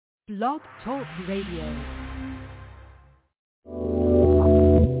Blog Talk Radio.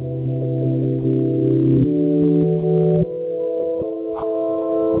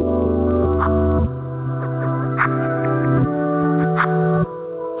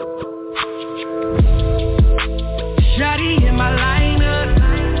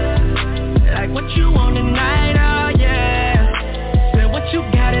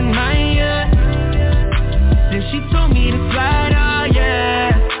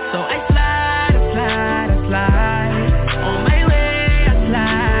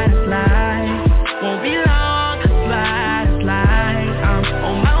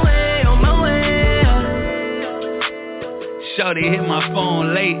 Shorty hit my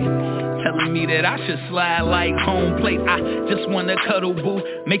phone late, telling me that I should slide like home plate. I just wanna cuddle, boo,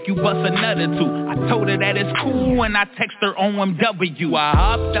 make you bust another two. I told her that it's cool and I text her OMW. I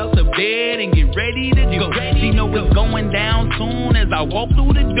hopped out the bed and get ready to go. She know it's going down soon as I walk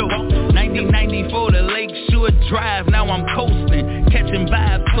through the door. 1994 to Lakeshore Drive, now I'm coasting, catching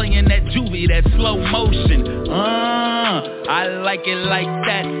vibes, playing that juvie, that slow motion. I like it like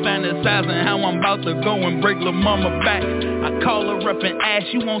that, fantasizing how I'm about to go and break lil' mama back. I call her up and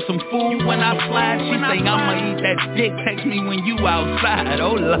ask, you want some food when I fly? She say, I'ma eat that dick, text me when you outside.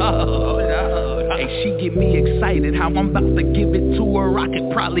 Oh Lord, hey, she get me excited, how I'm about to give it to her, I could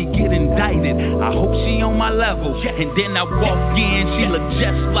probably get indicted. I hope she on my level, and then I walk in, she look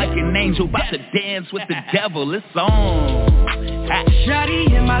just like an angel, about to dance with the devil. It's on.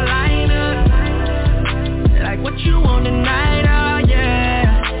 Shawty in my lineup, like what you want tonight, oh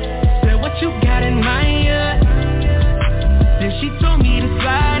yeah. Said what you got in mind, yeah. Then she told me to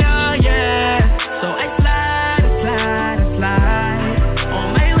slide, oh yeah. So I slide. On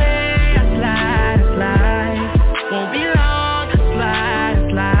my way, I slide. Won't be long, I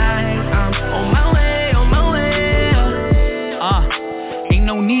slide. I'm on my way. Ain't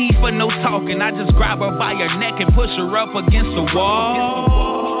no need for no talking, I just grab her by her neck and push her up against the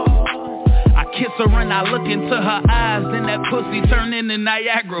wall. Kiss her and I look into her eyes, then that pussy turn into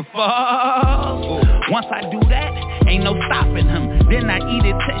Niagara Falls. Once I do that, ain't no stopping him. Then I eat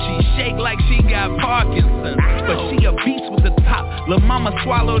it till she shake like she got Parkinson's. But she a beast with the top. Lil' mama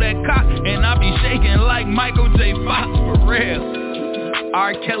swallow that cock, and I be shaking like Michael J. Fox for real.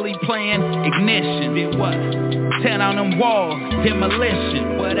 R. Kelly playing Ignition. Did what? Tear down them walls,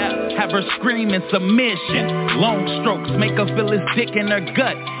 demolition. What else? Have her scream in submission. Long strokes make her feel his dick in her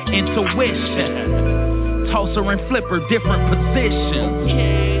gut. Intuition. Toss her and flip her different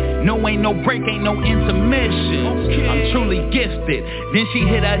positions. No, ain't no break, ain't no intermission. I'm truly gifted. Then she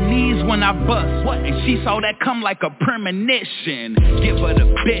hit her knees when I bust, and she saw that come like a premonition. Give her the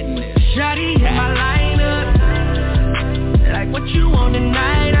business. Shawty in my lineup, like what you want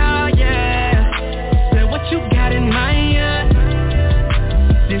tonight, oh yeah. Said what you got in mind, yeah.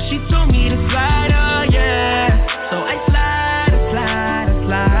 Then she told me to slide, oh yeah. So I slide.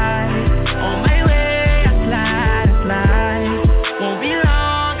 On my way, I slide. Won't be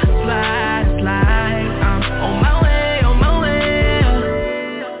long, I slide. I'm on my way.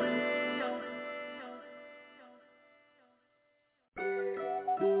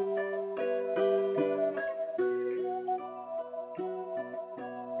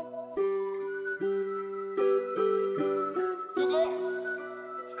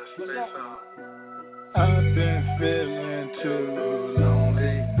 I've been feeling too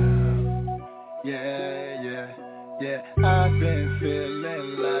lonely now. Yeah. I've been feeling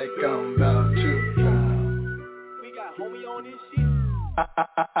like I'm about to drown. We got homie on this shit.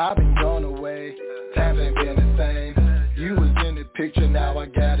 I've been gone away, times ain't been the same. You was in the picture, now I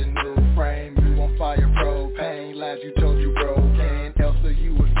got a new frame. You on fire, propane, lies you told you broken. Elsa,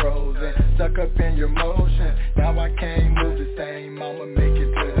 you was frozen, stuck up in your motion. Now I can't move the same, I'ma make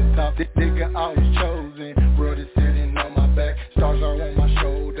it to the top. This nigga I was chosen, world is sitting on my back. Stars are on my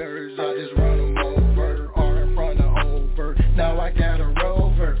shoulders, I just run them over. Or in front of over, now I got a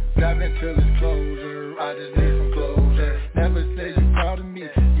rover. Driving till it's closure, I just need some closure. Never say you proud of me,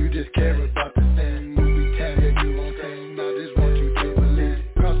 you just care about the thing. You be telling you won't think, I just want you to believe.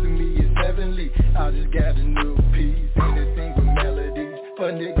 Crossing me is heavenly, I just got a new piece. Anything with melodies,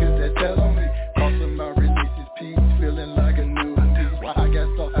 for niggas that tell on me. Crossing my releases, peace, feeling like a new piece. I got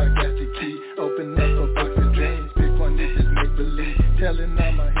sauce, I got the key, open up a book of dreams. Pick one that just make believe, telling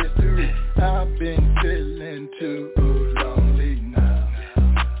all my history. I've been feeling too lonely now.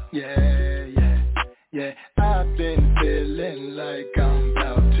 Yeah. I've been feeling like I'm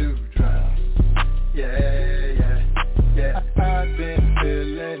about to drown.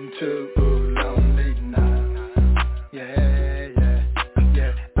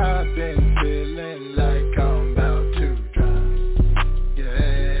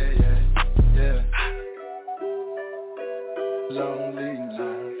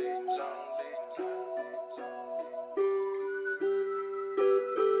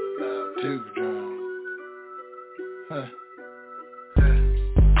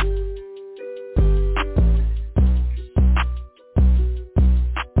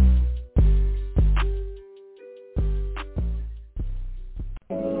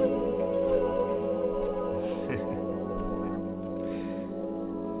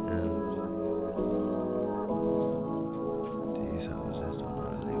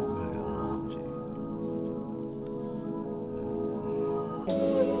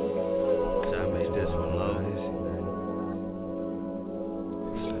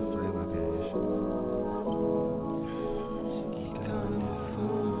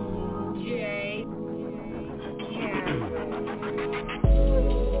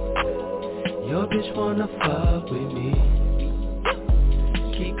 bitch wanna fuck with me.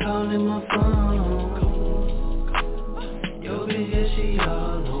 Keep calling my phone. Yo bitch, yeah, she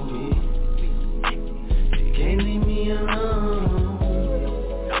all on me. She can't leave me alone.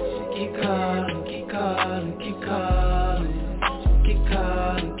 She keep calling, keep calling, keep calling. Keep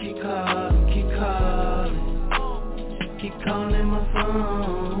calling, keep calling, keep calling. Keep calling my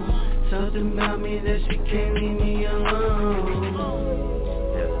phone. Something about me that she can't leave me alone.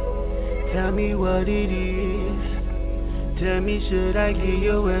 Tell me what it is. Tell me, should I get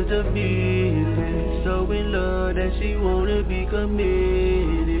you as a feeling? So in love that she wanna be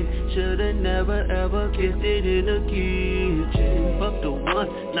committed. Shoulda never ever kissed it in the kitchen. Fuck the one,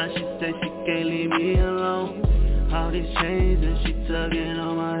 now she say she can't leave me alone. All these chains and she tugging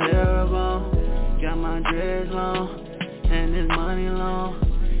on my hair bone. Got my dreads long, and this money long.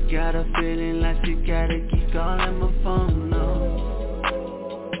 Got a feeling like she gotta keep calling my phone, no.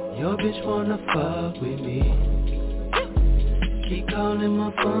 Your bitch wanna fuck with me. Keep calling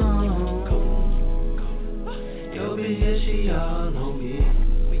my phone. Yo bitch, yeah, she all on me.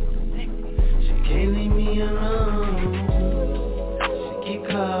 She can't leave me alone. She keep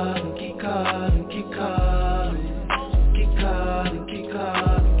calling, keep calling, keep calling. Keep calling, keep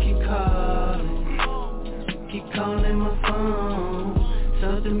calling, keep calling. Keep calling my phone.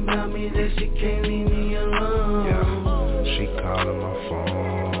 Something about me that she can't leave me alone. Yeah, she calling my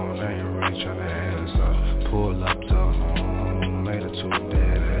phone. I ain't really tryna answer. Pull up to home, made her too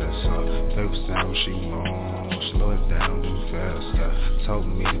dead ass up. Favorite sound when she moan, slow it down, do faster. Told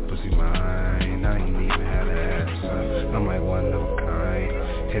me the pussy mine, I ain't even had to answer. I'm like one of a kind,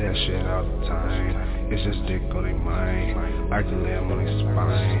 hit that shit all the time. It's just dick on their mind, like to lay 'em on their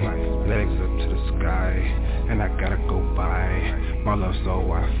spine. Legs up to the sky, and I gotta go by. My love so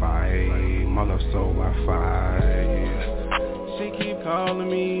Wi-Fi, my love so Wi-Fi. She keep calling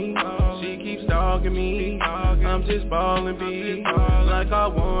me, she keeps stalking me. I'm just ballin' B, like I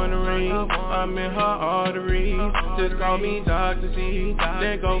want a ring. I'm in her arteries, just call me Dr. C.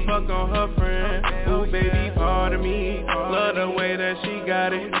 Then go fuck on her friend. Ooh baby, part of me, love the way that she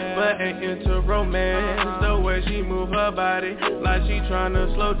got it, but ain't into romance. The way she move her body, like she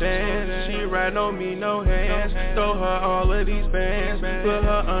tryna slow dance. She ride on me, no hands, throw her all of these bands, put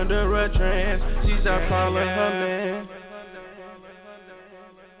her under a trance. She stop calling her man.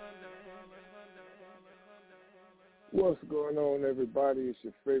 What's going on, everybody? It's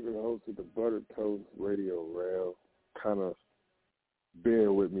your favorite host of the Butter Toast Radio Rail. Kind of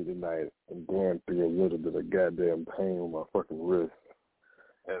bear with me tonight. I'm going through a little bit of goddamn pain with my fucking wrist.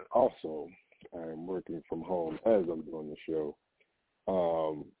 And also, I am working from home as I'm doing the show.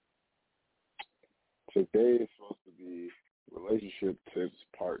 Today is supposed to be Relationship Tips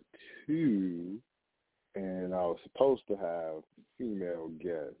Part 2, and I was supposed to have female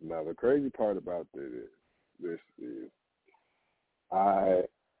guests. Now, the crazy part about this is I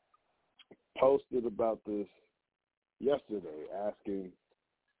posted about this yesterday, asking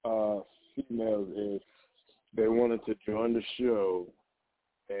females if they wanted to join the show,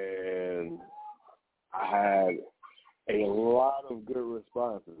 and I had a lot of good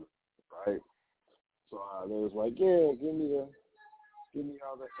responses, right? So they was like, yeah, give me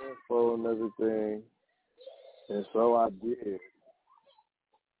all the info and everything, and so I did.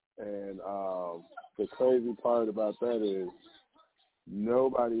 And the crazy part about that is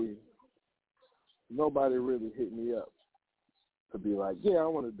nobody really hit me up to be like, yeah, I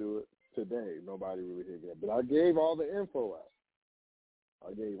want to do it today. Nobody really hit me up. But I gave all the info out.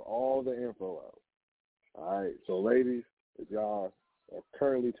 All right, so ladies, if y'all are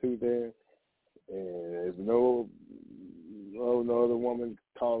currently tuned in and if no other woman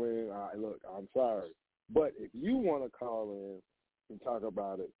call in, look, I'm sorry. But if you want to call in and talk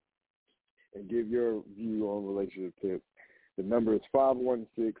about it and give your view on relationship tips, the number is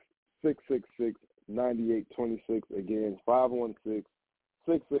 516-666-9826. Again,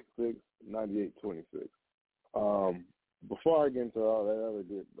 516-666-9826. Before I get into all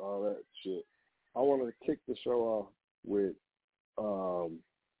that shit, I want to kick the show off with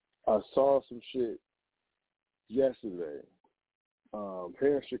I saw some shit yesterday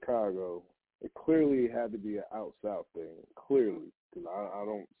here in Chicago. It clearly had to be an out-south thing, clearly, because I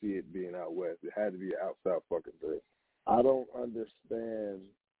don't see it being out west. It had to be an out-south fucking thing. I don't understand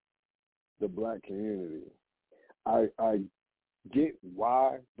the black community. I get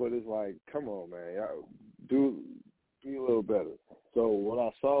why, but it's like, come on, man, y'all be a little better. So what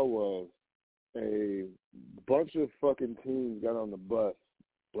I saw was a bunch of fucking teens got on the bus,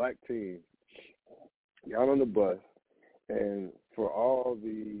 black teens, got on the bus, and for all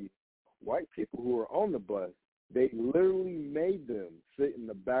the white people who were on the bus, they literally made them sit in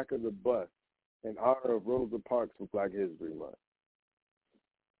the back of the bus in honor of Rosa Parks for Black History Month.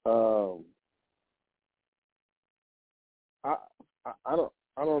 I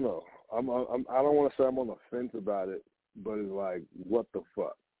don't know. I don't want to say I'm on the fence about it, but it's like, what the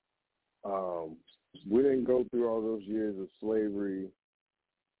fuck? We didn't go through all those years of slavery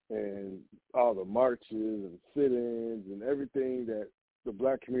and all the marches and sit-ins and everything that the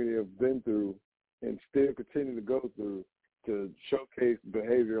black community have been through and still continue to go through to showcase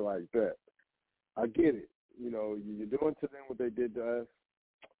behavior like that. I get it. You know, you're doing to them what they did to us.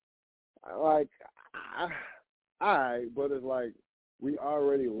 Like, but it's like we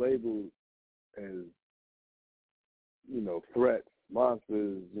already labeled as, you know, threats,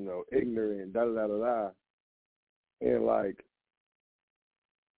 monsters, you know, ignorant, da-da-da-da-da. And, like,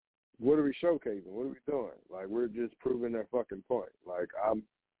 what are we showcasing? What are we doing? Like, we're just proving their fucking point. Like,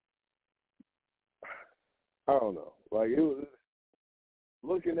 I don't know. Like, it was,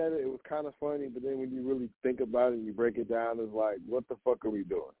 looking at it, it was kind of funny, but then when you really think about it and you break it down, it's like, what the fuck are we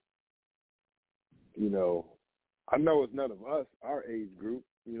doing? You know, I know it's none of us, our age group.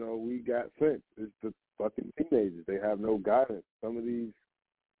 You know, we got sense. It's the fucking teenagers. They have no guidance. Some of these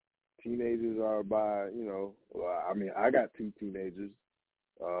teenagers are by, you know, I mean, I got two teenagers,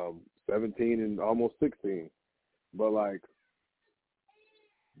 17 and almost 16. But, like,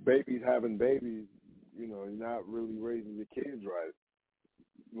 babies having babies, you know, you're not really raising your kids right.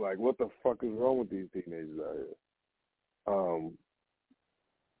 Like, what the fuck is wrong with these teenagers out here?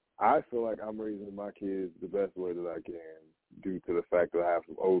 I feel like I'm raising my kids the best way that I can due to the fact that I have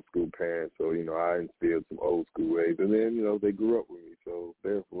some old school parents. So, you know, I instilled some old school ways. And then, you know, they grew up with me. So,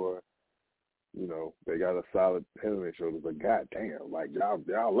 therefore, you know, they got a solid head on their shoulders. But goddamn, like,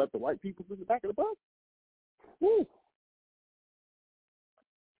 y'all let the white people in the back of the bus? Woo!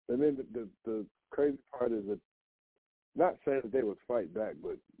 And then the crazy part is that, not saying that they would fight back,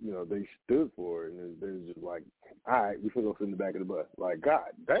 but, you know, they stood for it, and they're just like, all right, we're going to go sit in the back of the bus. Like,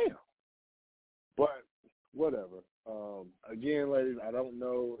 god damn. But whatever. Again, ladies, I don't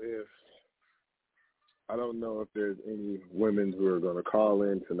know if there's any women who are going to call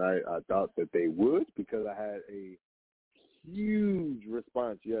in tonight. I thought that they would because I had a huge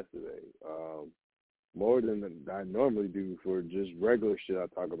response yesterday, more than I normally do for just regular shit I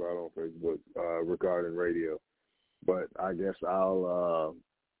talk about on Facebook regarding radio. But I guess I'll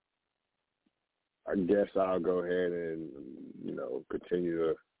go ahead and, you know, continue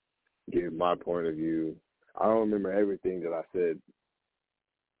to give my point of view. I don't remember everything that I said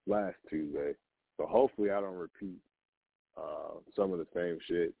last Tuesday, so hopefully I don't repeat some of the same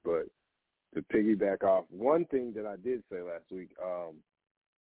shit. But to piggyback off one thing that I did say last week,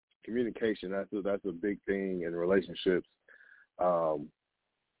 communication. That's a big thing in relationships.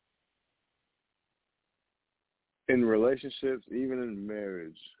 In relationships, even in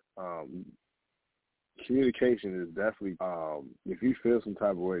marriage, communication is definitely, if you feel some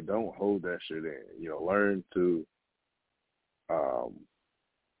type of way, don't hold that shit in. You know, learn to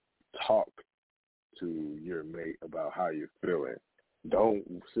talk to your mate about how you're feeling. Don't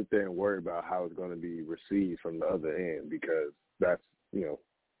sit there and worry about how it's going to be received from the other end, because that's, you know,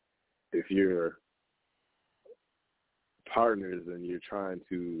 if you're partners and you're trying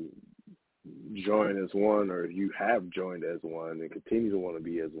to join as one, or you have joined as one and continue to want to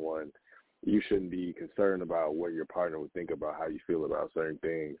be as one, you shouldn't be concerned about what your partner would think about how you feel about certain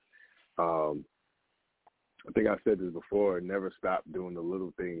things. I think I said this before, never stop doing the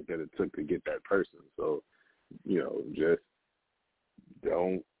little things that it took to get that person. So, you know, just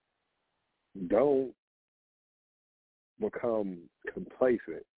don't become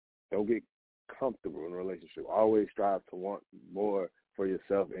complacent. Don't get comfortable in a relationship. Always strive to want more for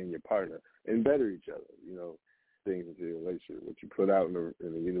yourself and your partner and better each other, you know, things into your relationship. What you put out in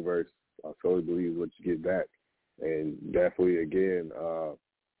the universe, I totally believe what you get back. And definitely, again,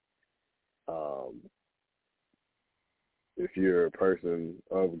 if you're a person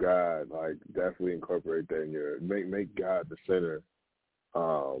of God, like, definitely incorporate that in your, make God the center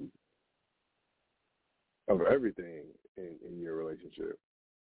of everything in your relationship.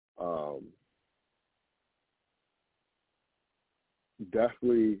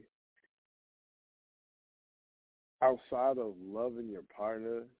 Definitely, outside of loving your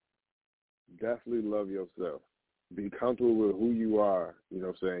partner, definitely love yourself. Be comfortable with who you are. You know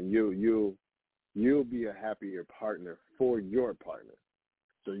what I'm saying? You'll be a happier partner for your partner.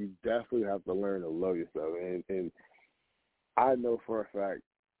 So you definitely have to learn to love yourself. And I know for a fact,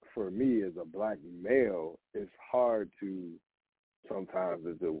 for me as a black male, it's hard to sometimes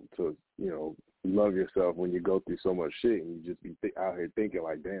to you know, love yourself when you go through so much shit and you just be out here thinking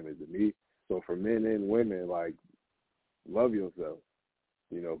like, damn, is it me? So for men and women, like, love yourself.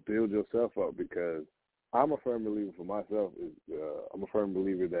 build yourself up, because I'm a firm believer for myself. I'm a firm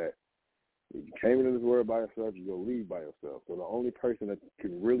believer that if you came into this world by yourself, you're going to leave by yourself. So the only person that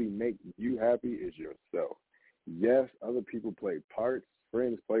can really make you happy is yourself. Yes, other people play parts,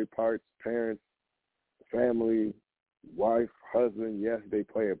 friends play parts, parents, family, wife, husband, yes, they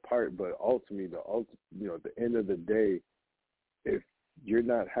play a part, but ultimately, at the end of the day, if you're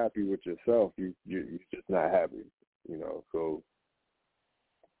not happy with yourself, you're just not happy, So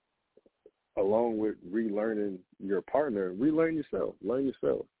along with relearning your partner, relearn yourself, learn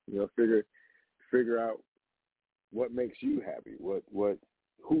yourself, figure out what makes you happy,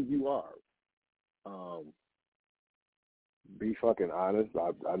 who you are. Be fucking honest.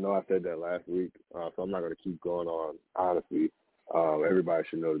 I know I said that last week, so I'm not going to keep going on honestly. Everybody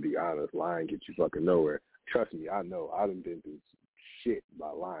should know to be honest. Lying gets you fucking nowhere. Trust me, I know. I done been through shit by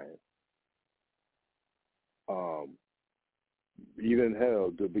lying. Even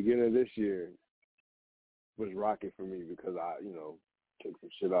hell, the beginning of this year was rocky for me because I, took some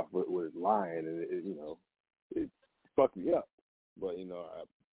shit off with lying, and it fucked me up. But, I've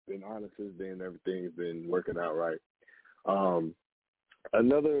been honest since then. Everything's been working out right.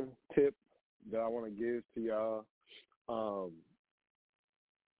 Another tip that I want to give to y'all,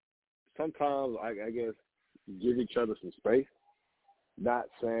 sometimes I guess give each other some space, not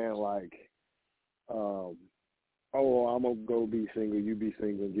saying like, I'm going to go be single, you be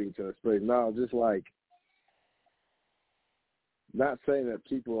single, and give each other space. No, just like, not saying that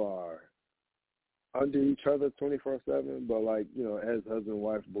people are under each other 24/7, but like, as husband,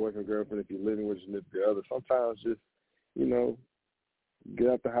 wife, boyfriend, girlfriend, if you're living with the other, sometimes just, get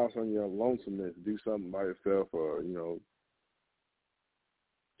out the house on your lonesomeness, do something by yourself, or,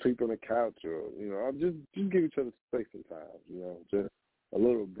 sleep on the couch, or, just give each other space sometimes, just a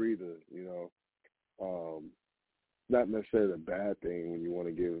little breather, not necessarily a bad thing when you want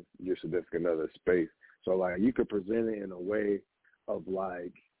to give your significant other space. So, like, you could present it in a way of,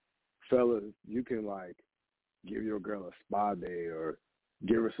 like, fellas, you can, like, give your girl a spa day, or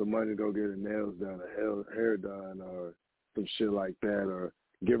give her some money to go get her nails done, or hair done, or some shit like that, or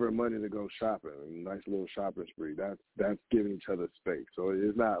give her money to go shopping, a nice little shopping spree. That's giving each other space. So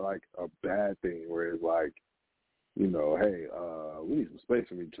it's not like a bad thing where it's like, hey, we need some space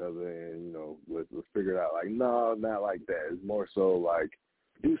from each other, and, let's figure it out. Like, no, not like that. It's more so like,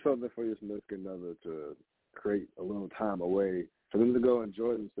 do something for your significant other to create a little time away for them to go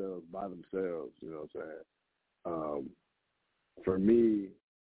enjoy themselves by themselves, you know what I'm saying? For me,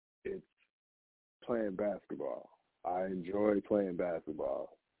 it's playing basketball. I enjoy playing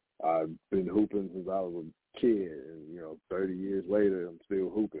basketball. I've been hooping since I was a kid, and, 30 years later, I'm still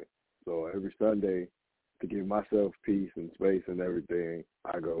hooping. So every Sunday, to give myself peace and space and everything,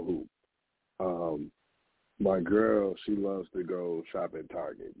 I go hoop. My girl, she loves to go shop at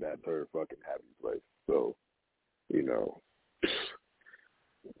Target. That's her fucking happy place. So,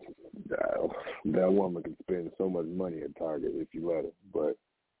 that woman can spend so much money at Target if you let her. But,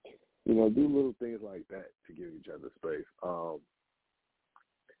 do little things like that to give each other space. I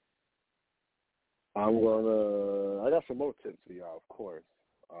got some more tips for y'all, of course.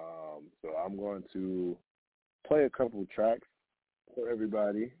 So I'm going to play a couple tracks for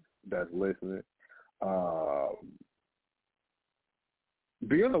everybody that's listening.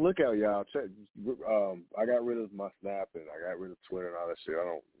 Be on the lookout, y'all. Check. I got rid of my Snap, and I got rid of Twitter and all that shit. I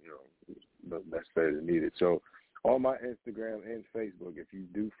don't, necessarily need it. So on my Instagram and Facebook, if you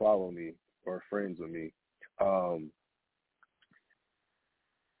do follow me or friends with me,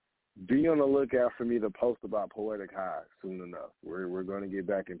 be on the lookout for me to post about Poetic High soon enough. We're going to get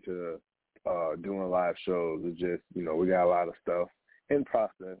back into doing live shows. It's just, we got a lot of stuff in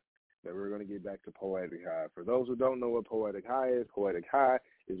process that we're going to get back to Poetic High. For those who don't know what Poetic High is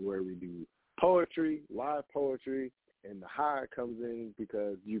where we do poetry, live poetry, and the high comes in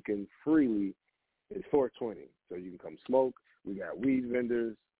because you can freely, it's 420, so you can come smoke. We got weed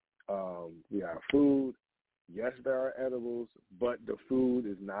vendors. We got food. Yes, there are edibles, but the food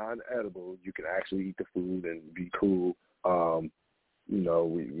is non-edible. You can actually eat the food and be cool.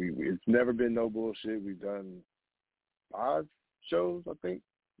 It's never been no bullshit. We've done 5 shows, I think.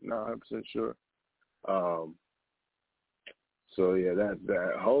 Not 100% sure. So yeah, that's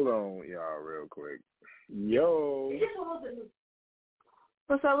that. Hold on, y'all, real quick. Yo.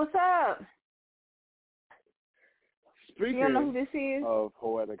 What's up? What's up? Speaking you don't know who this is? Of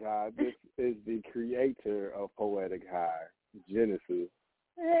Poetic High, this is the creator of Poetic High, Genesis.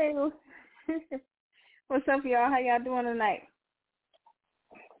 Hey, what's up, y'all? How y'all doing tonight?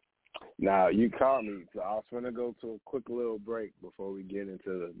 Now, you caught me, so I was going to go to a quick little break before we get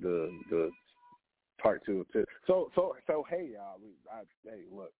into the part 2 of Tip. So hey, y'all. Hey,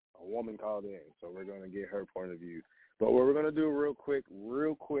 look, a woman called in, so we're going to get her point of view. But what we're going to do real quick, I'm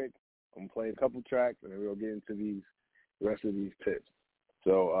going to play a couple tracks, and then we'll get into the rest of these tips.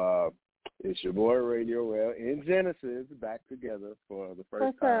 So it's your boy Radio Rail in Genesis back together for the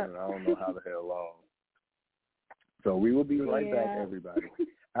first time, and I don't know how the hell long. So we will be right back, everybody,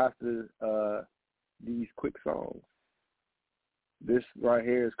 after these quick songs. This right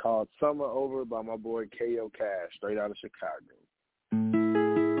here is called Summer Over by my boy K.O. Cash, straight out of Chicago.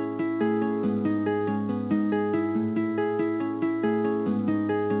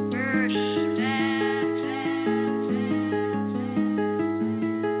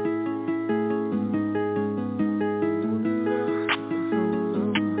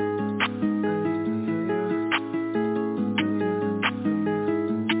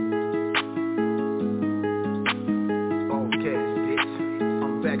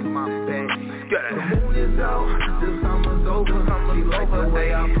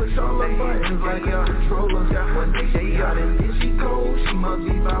 Like a controller. One day she hot and then she cold. She must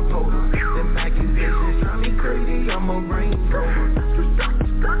be bipolar. Them accusations drive me crazy. I'm a Range Rover.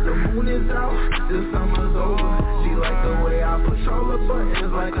 The moon is out, the summer's over. She like the way I push all the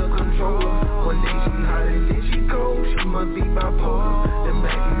buttons like a controller. One day she hot and then she cold. She must be bipolar. Them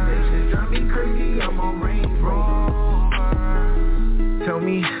accusations drive me crazy. I'm a Range Rover. Tell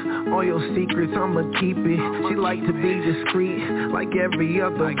me all your secrets, I'ma keep it. She like to be discreet, like every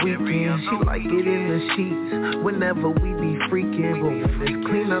other weekend. She like it in the sheets, whenever we be freaking. But when it's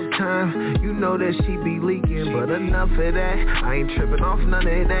cleanup time, you know that she be leaking. But enough of that, I ain't tripping off none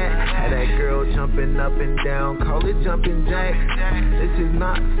of that. Had that girl jumping up and down, call it jumping jacks. This is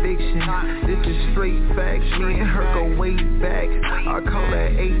not fiction, this is straight facts. Me and her go way back, I call that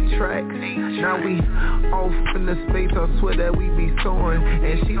 8 tracks. Now we off in the space, I swear that we be soaring.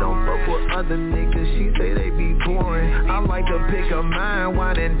 And she don't fuck with other niggas, she say they be boring. I like to pick a mind,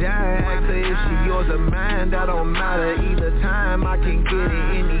 wine and dine. Ask her if she yours or mine, that don't matter either time. I can get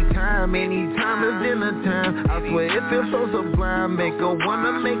it anytime is dinner time. I swear it feels so sublime, make her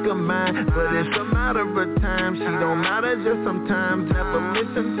wanna make her mine. But it's a matter of time, she don't matter just sometimes. Never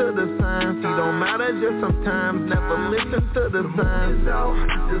listen to the signs, she don't matter just sometimes. Never listen to the signs.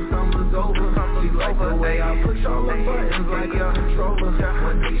 The summer's over, she like the way I push all the buttons like a controller.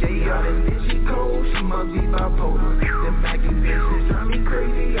 One day she hot and then she cold, she must be bipolar. Them accusations drive me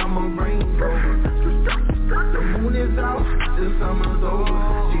crazy, I'm a Range Rover. The moon is out, the summer's over.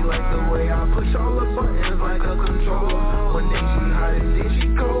 She like the way I push all the buttons like a controller. One day she hot and then she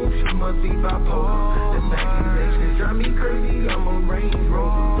cold, she must be bipolar. Them accusations drive me crazy, I'm a Range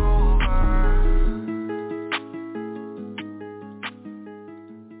Rover.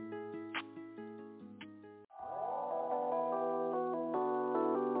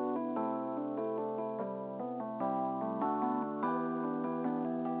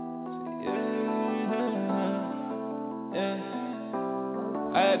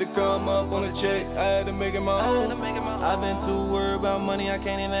 Come up on a check, I had to make it my own. I've been too worried about money, I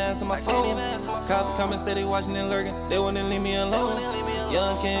can't even answer my phone. Cops coming steady watching and lurking, they wouldn't leave me alone.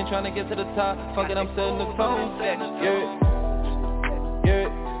 Young kid trying to get to the top, fuck it, I'm setting the tone. Yeah,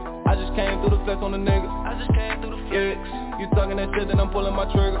 I just came through the flex on the nigga. Yeah, you talking that shit, then I'm pulling my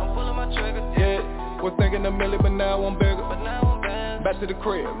trigger. Yeah, was thinking a million, but now I'm bigger. Back to the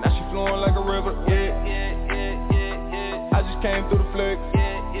crib, now she flowing like a river. Yeah, I just came through the flex.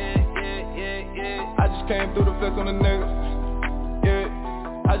 I just came through the flex on the nigga. Yeah,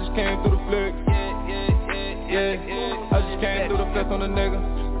 I just came through the flex. Yeah, I just came through the flex on the nigga.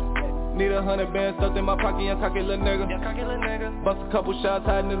 Need 100 bands stuffed in my pocket, young cocky little nigga. Bust a couple shots,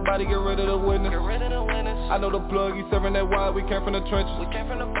 hiding his body, get rid of the witness. I know the plug, you serving that wide, we came from the trenches.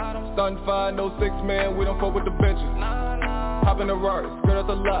 Starting 5, no 6 man, we don't fuck with the benches. Hop in the Rari, skirt out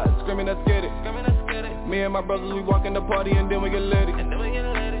the lot, screaming let's get it. Me and my brothers, we walk in the party and then we get litty.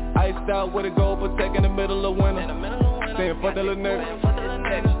 Iced out with a gold protect in the middle of winter. Saying fuck that little nigga.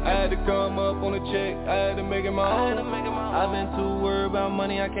 I had to come up on a check, I had to make it my own. I've been too worried about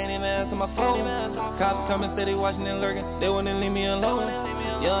money, I can't even answer my phone. Cops coming steady watching and lurking, they wouldn't leave me alone.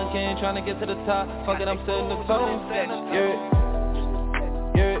 Young kid trying to get to the top, fuck it, I'm setting the tone.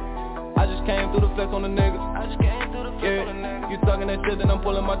 Yeah, I just came through the flex on the nigga. Yeah, you talking that shit, then I'm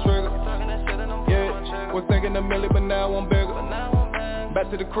pulling my trigger. Yeah, was thinking a million, but now I'm bigger. Back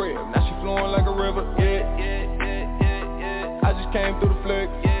to the crib, now she flowing like a river. Yeah, I just came through the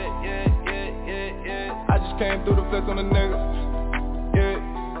flex. I just came through the flex on the nigga.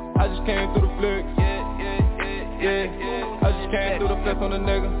 Yeah, I just came through the flex. Yeah, I just came through the flex on the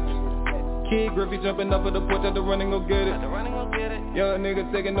nigga. Kid Griffey jumping up at the porch, had to run and go get it. Young nigga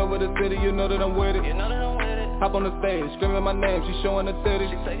taking over the city, you know that I'm with it. Hop on the stage, screaming my name, she showing the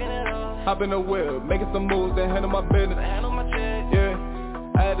titties. Hop in the whip, making some moves, then handle my business. Yeah,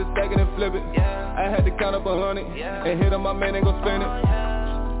 I had to stack it and flip it. I had to count up 100 and hit on my man and go spend it.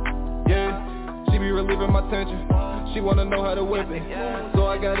 Yeah, she be relieving my tension. She wanna know how to whip it, so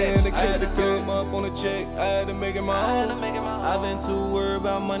I got in the kitchen. I had to kill him up on the check, I had to make it my own. I've been too worried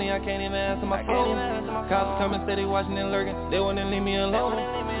about money, I can't even answer my phone. Cops coming steady, watching and lurking, they wouldn't leave me alone.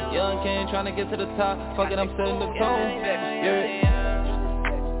 Young King trying to get to the top, fuck it, I'm setting the tone.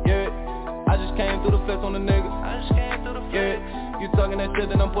 Yeah, I just came through the flex on the niggas. Yeah, you talking that shit,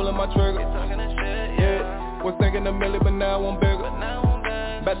 then I'm pulling my trigger. Yeah, was thinking a million, but now I'm bigger.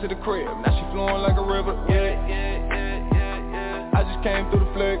 Back to the crib, now she flowing like a river. I just came through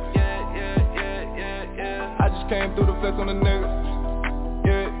the flex. I just came through the flex on the niggas.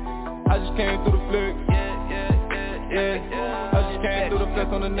 Yeah, I just came through the flex. Yeah, I just came through the flex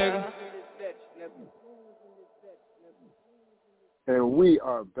on the niggas. And we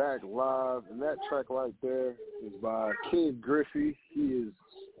are back live, and that track right there is by Kid Griffey. He is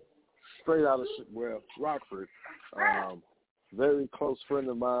straight out of Rockford. Very close friend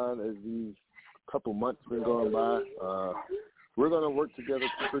of mine as these couple months been going by. We're going to work together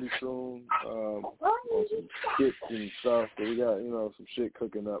pretty soon on some skits and stuff. So we got, some shit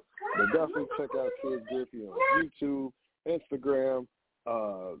cooking up. But definitely check out Kid Griffey on YouTube, Instagram,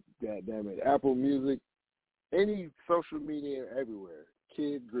 Apple Music, any social media everywhere.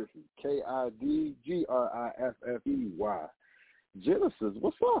 Kid Griffey, KIDGRIFFEY. Genesis,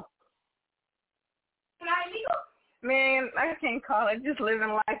 what's up? Man, I can't call it just living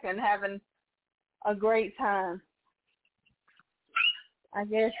life and having a great time. I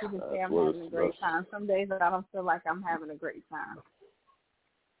guess you could say I'm having a great time. Some days I don't feel like I'm having a great time.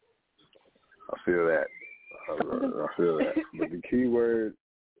 I feel that. I feel that. But the key word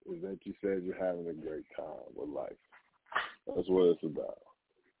is that you said you're having a great time with life. That's what it's about.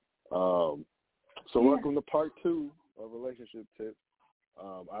 So welcome to part 2 of Relationship Tips.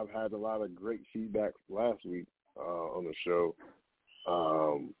 I've had a lot of great feedback last week on the show.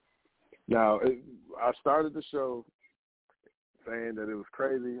 I started the show saying that it was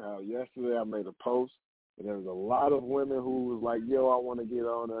crazy how yesterday I made a post and there was a lot of women who was like, yo, I want to get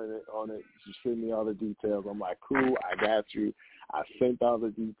on it. Just send me all the details. I'm like, cool, I got you. I sent all the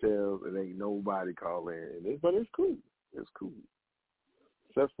details and ain't nobody call in. But it's cool. It's cool.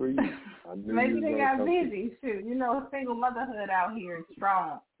 Except for you. Maybe they got busy, too. Single motherhood out here is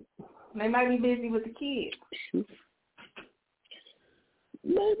strong. They might be busy with the kids.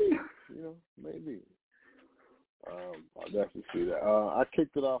 Maybe. Maybe. I'll definitely see that. I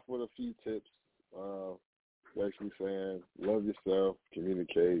kicked it off with a few tips. Basically saying, love yourself,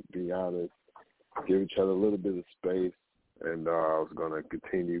 communicate, be honest, give each other a little bit of space, and I was going to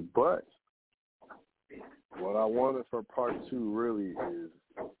continue. But what I wanted for part 2 really is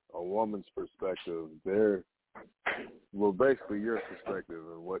a woman's perspective. Basically your perspective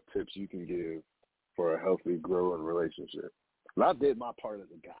and what tips you can give for a healthy, growing relationship. And I did my part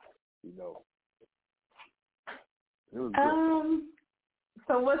as a guy, It was good.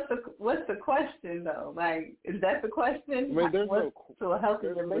 So what's the question though? Like, is that the question? To a healthy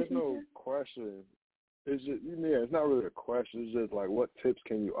relationship? There's no question. It's just it's not really a question. It's just like, what tips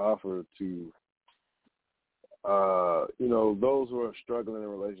can you offer to those who are struggling in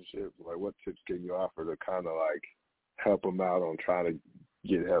relationships? Like, what tips can you offer to kind of like help them out on trying to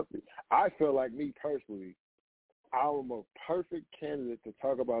get healthy? I feel like, me personally, I'm a perfect candidate to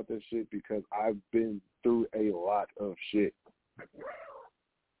talk about this shit because I've been through a lot of shit.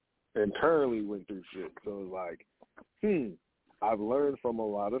 And currently went through shit. So it's like, I've learned from a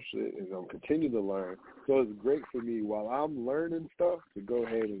lot of shit and I'll continue to learn. So it's great for me while I'm learning stuff to go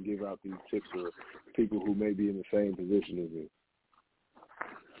ahead and give out these tips for people who may be in the same position as me.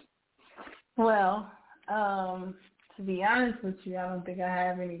 Well, to be honest with you, I don't think I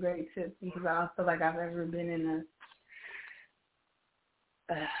have any great tips because I don't feel like I've ever been in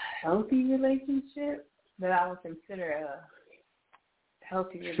a healthy relationship that I would consider a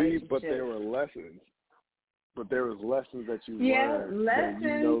healthy relationship. See, but there were lessons. But there was lessons that you learned. Yeah, lessons.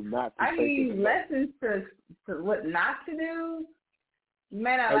 That not to take lessons to what not to do.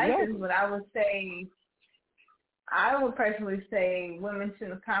 Man, I like this, but I would personally say women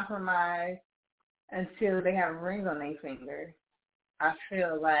shouldn't compromise until they have a ring on their finger. I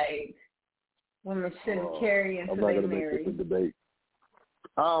feel like women shouldn't carry until they marry. I'm not going to make this a debate.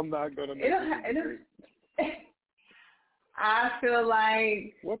 I'm not going to make this a debate. I feel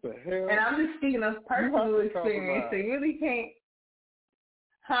like, what the hell? And I'm just speaking of personal experience, so you really can't,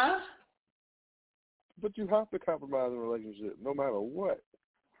 But you have to compromise in a relationship, no matter what.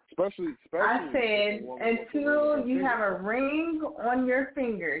 Especially. I said until you have a ring on your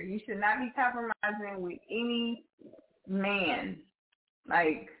finger, you should not be compromising with any man,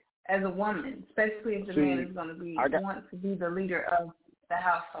 like as a woman, especially if the man is going to want to be the leader of the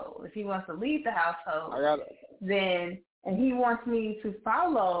household. If he wants to lead the household, then and he wants me to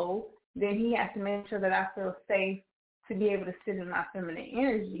follow, then he has to make sure that I feel safe to be able to sit in my feminine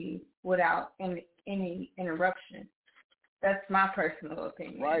energy without any interruption. That's my personal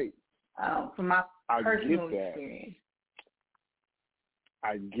opinion. Right. From my personal experience.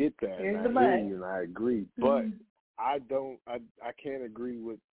 I get that. Here's and the I hear you and I agree. But I can't agree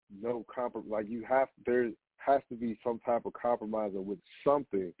with no compromise. Like there has to be some type of compromise with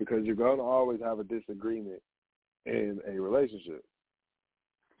something, because you're going to always have a disagreement in a relationship.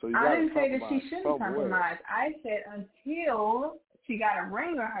 So I didn't say that she shouldn't compromise. I said until she got a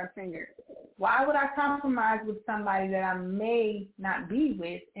ring on her finger. Why would I compromise with somebody that I may not be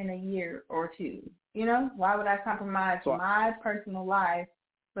with in a year or two? You know, why would I compromise my personal life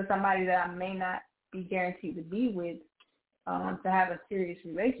with somebody that I may not be guaranteed to be with, to have a serious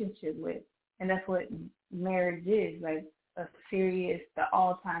relationship with? And that's what marriage is, like a serious, the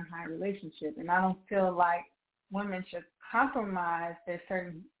all-time high relationship. And I don't feel like women should compromise their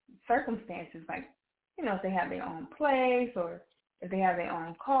certain circumstances, like, you know, if they have their own place or if they have their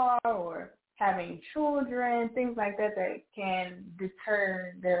own car or having children, things like that that can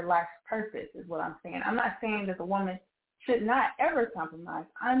deter their life's purpose is what I'm saying. I'm not saying that the woman should not ever compromise.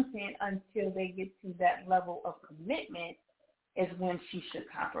 I'm saying until they get to that level of commitment is when she should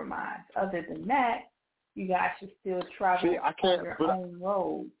compromise. Other than that, you guys should still travel on your own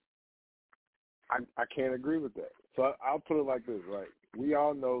road. I can't agree with that. So I'll put it like this, right? We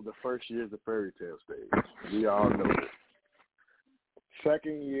all know the first year is the fairy tale stage. We all know it.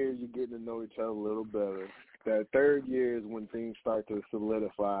 Second year, you're getting to know each other a little better. That third year is when things start to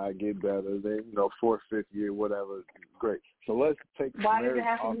solidify, get better. Then, you know, fourth, fifth year, whatever, great. So let's take Why marriage does it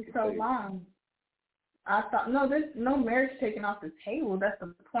have off to be the so table. long? I thought, no, there's no marriage taken off the table. That's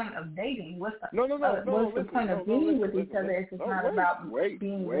the point of dating. What's the point of being with each other if it's not about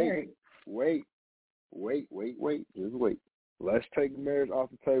being married? Wait. Just wait. Let's take marriage off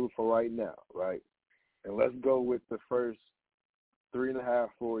the table for right now, right? And let's go with the first 3.5,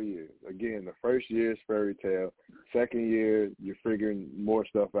 4 years. Again, the first year is fairy tale. Second year, you're figuring more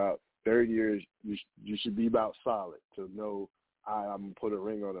stuff out. Third year, you should be about solid to know I'm going to put a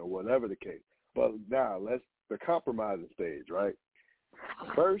ring on it or whatever the case. But now, the compromising stage, right?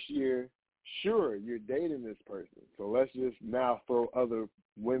 First year, sure, you're dating this person. So let's just now throw other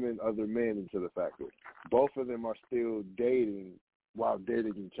women, other men into the factor. Both of them are still dating while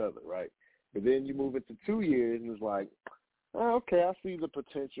dating each other, right? But then you move into 2 years, and it's like, oh, okay, I see the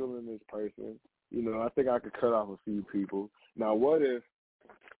potential in this person. You know, I think I could cut off a few people. Now, what if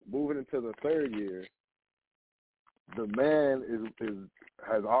moving into the third year, the man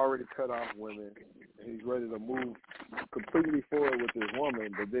has already cut off women, and he's ready to move completely forward with this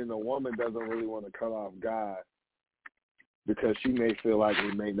woman, but then the woman doesn't really want to cut off God because she may feel like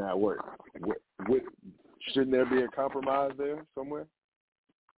it may not work. Shouldn't there be a compromise there somewhere?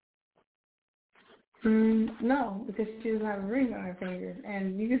 No, because she doesn't have a ring on her finger.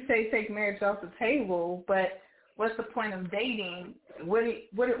 And you can say take marriage off the table, but what's the point of dating? Why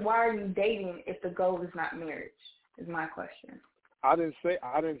are you dating if the goal is not marriage, is my question. I didn't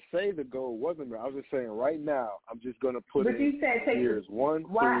say the goal wasn't marriage. I was just saying right now I'm just going to put in years 1, 2,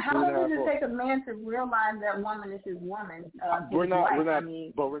 3, 4. How long does it take a man to realize that woman is his woman? We're not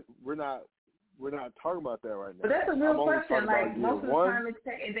talking about that right now. But that's a real question. Like most of the time,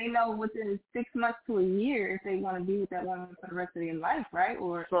 they know within 6 months to a year if they want to be with that woman for the rest of their life, right?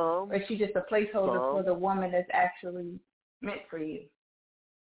 Or is she just a placeholder for the woman that's actually meant for you?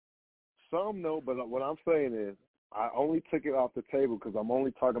 Some know, but what I'm saying is I only took it off the table because I'm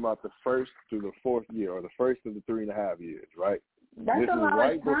only talking about the first through the fourth year or the first of the 3.5 years, right? That's a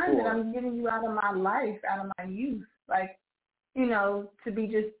lot of time that I'm giving you out of my life, out of my youth. Like, you know, to be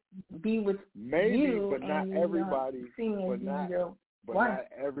with you, but not everybody. But not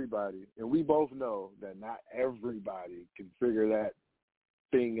everybody, and we both know that not everybody can figure that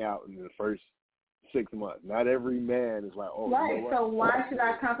thing out in the first 6 months. Not every man is like, oh, right. You know so why should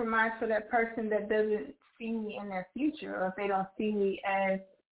I compromise for that person that doesn't see me in their future, or if they don't see me as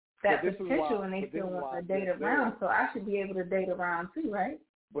that potential and they still want to date around? So I should be able to date around too, right?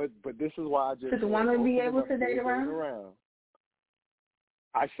 But this is why I just should the woman be able to date around?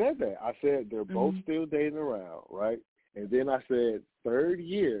 I said that. I said they're both still dating around, right? And then I said third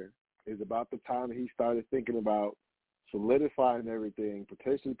year is about the time he started thinking about solidifying everything,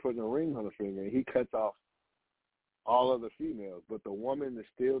 potentially putting a ring on the finger, and he cuts off all other females, but the woman is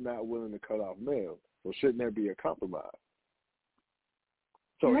still not willing to cut off males. So shouldn't there be a compromise?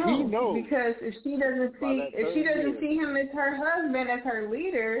 So no, he knows, because if she doesn't see him as her husband, as her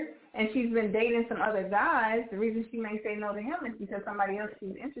leader, and she's been dating some other guys, the reason she may say no to him is because somebody else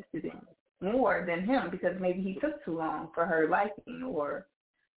she's interested in more than him, because maybe he took too long for her liking, or,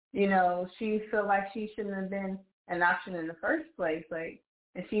 you know, she feel like she shouldn't have been an option in the first place, like,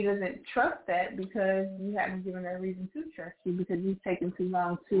 and she doesn't trust that because you haven't given her a reason to trust you, because you've taken too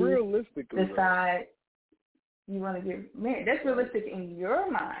long to decide you want to get married. That's realistic in your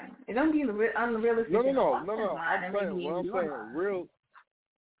mind. It don't be unrealistic in No. mind. I'm saying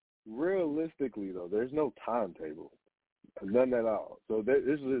realistically, though, there's no timetable. None at all. So this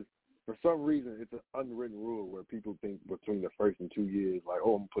is, for some reason, it's an unwritten rule where people think between the first and 2 years, like,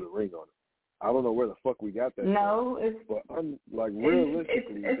 oh, I'm going to put a ring on it. I don't know where the fuck we got that No, from. But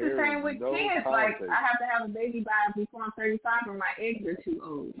realistically, it's the same with no kids. Like, I have to have a baby by before I'm 35 or my eggs are too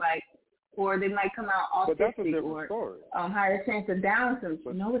old. Like, or they might come out autistic, but that's a different story. Higher chance of Down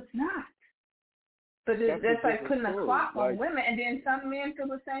syndrome. No, it's not. But that's like putting a clock on women, and then some men feel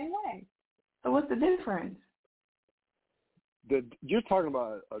the same way. So what's the difference? You're talking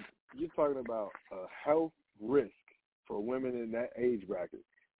about a health risk for women in that age bracket.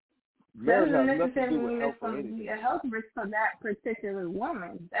 Marriage doesn't necessarily mean it's going to be a health risk for that particular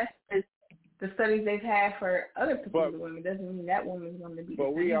woman. That's just the studies they've had for other particular women. Doesn't mean that woman's going to be the same.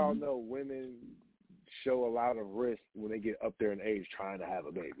 But we all know women show a lot of risk when they get up there in age trying to have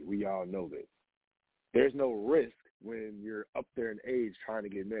a baby. We all know this. There's no risk when you're up there in age trying to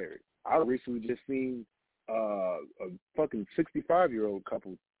get married. I recently just seen a fucking 65-year-old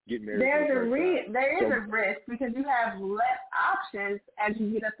couple get married. There is a risk because you have less options as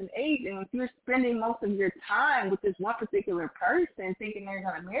you get up in age, and if you're spending most of your time with this one particular person thinking they're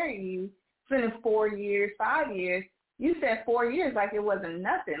going to marry you, spending 4 years, 5 years, you said 4 years like it wasn't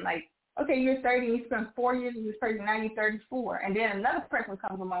nothing. Like, okay, you're 30, you spend 4 years with this person, now you're 34, and then another person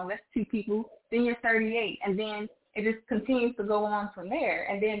comes along, that's 2 people, then you're 38, and then it just continues to go on from there,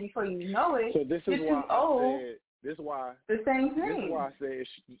 and then before you know it, so this is you're why too old. This is why the same thing. This is why I say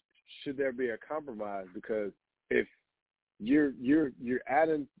should there be a compromise, because if you're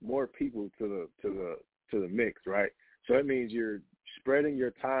adding more people to the mix, right? So that means you're spreading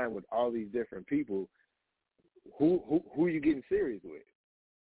your time with all these different people. Who are you getting serious with?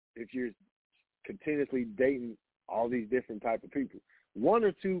 If you're continuously dating all these different type of people, 1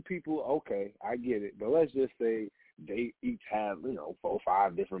 or 2 people, okay, I get it. But let's just say they each have 4 or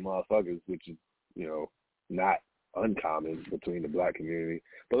 5 different motherfuckers, which is not uncommon between the black community.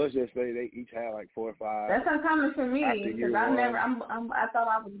 But let's just say they each have like 4 or 5. That's uncommon for me because I thought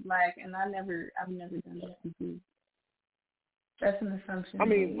I was black, and I've never done that before. That's an assumption. I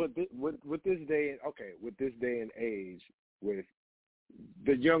mean, with this day and age, with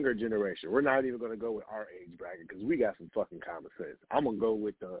the younger generation, we're not even going to go with our age bracket because we got some fucking common sense. I'm gonna go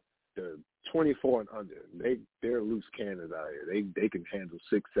with the 24 and under. They're loose cannons out here. They can handle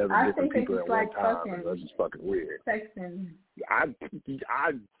 6, 7 different people at one time. And that's just fucking weird. Sexting. I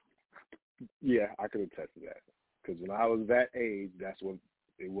could attest to that because when I was that age, that's what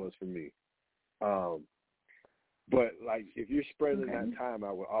it was for me. But like, if you're spreading that time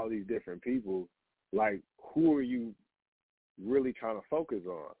out with all these different people, like, who are you really trying to focus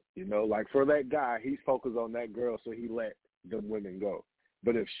on? Like for that guy, he's focused on that girl, so he let them women go.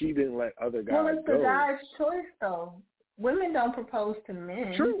 But if she didn't let other guys go... Well, it's the guy's choice, though. Women don't propose to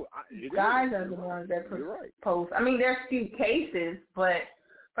men. True. Guys are the ones that propose. I mean, there's a few cases, but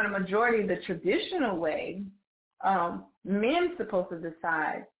for the majority, the traditional way, men's supposed to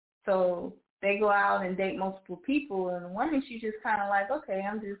decide. So they go out and date multiple people, and the woman, she's just kind of like, okay,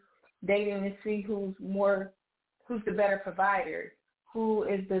 I'm just dating to see who's the better provider, who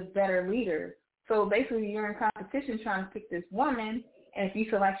is the better leader. So basically, you're in competition trying to pick this woman, and if you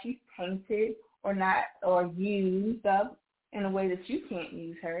feel like she's tainted or not, or used up in a way that you can't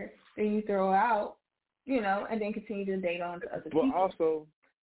use her, then you throw her out, and then continue to date on to other people.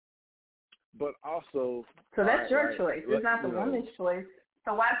 But also. So that's your choice. It's not the woman's choice.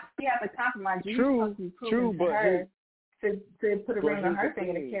 So why do you have to compromise? You're supposed to be proven to her to put a ring on her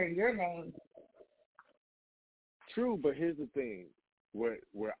finger to carry your name. True, but here's the thing, where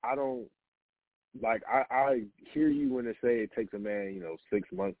I don't, like, I hear you when they say it takes a man,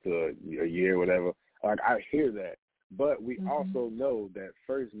 6 months to a year, whatever. Like, I hear that. But we also know that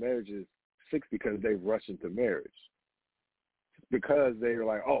first marriages fix because they rush into marriage. Because they're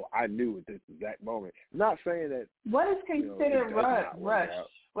like, oh, I knew at this exact moment. Not saying that. What is considered rush?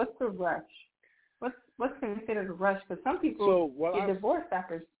 What's the rush? What's what's considered a rush? Because some people get divorced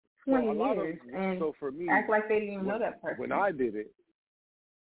after 20 years and for me, act like they didn't even know that person. When I did it,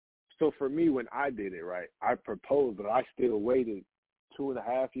 for me, when I did it, right, I proposed, but I still waited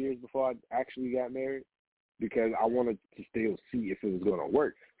 2.5 years before I actually got married because I wanted to still see if it was going to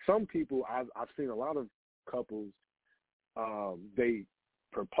work. Some people, I've seen a lot of couples, they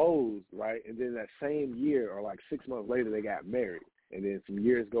proposed, right, and then that same year or like 6 months later they got married, and then some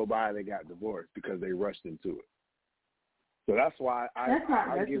years go by and they got divorced because they rushed into it. So that's why I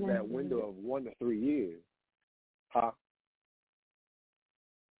give that window of 1 to 3 years. Huh?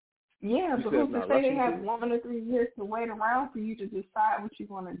 Yeah, but who's to say they have 1 to 3 years to wait around for you to decide what you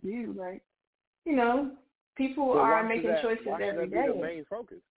want to do? Like, you know, people are making choices every day. Why should that be the main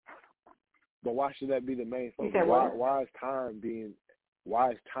focus? But why should that be the main focus? Why is time being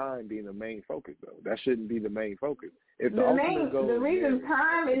the main focus though? That shouldn't be the main focus. If the reason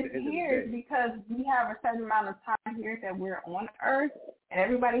time is here is because we have a certain amount of time here that we're on Earth, and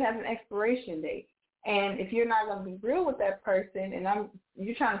everybody has an expiration date. And if you're not going to be real with that person, and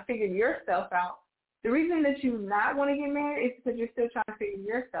you're trying to figure yourself out, the reason that you not want to get married is because you're still trying to figure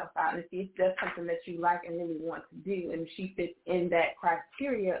yourself out and see if that's something that you like and really want to do, and she fits in that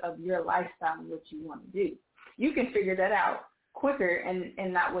criteria of your lifestyle and what you want to do. You can figure that out quicker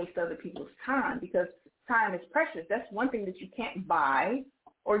and not waste other people's time, because time is precious. That's one thing that you can't buy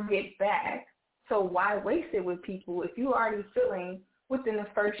or get back. So why waste it with people if you're already feeling within the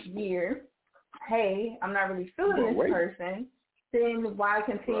first year, hey, I'm not really feeling this person, then why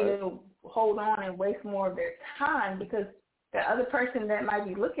continue to hold on and waste more of their time? Because the other person that might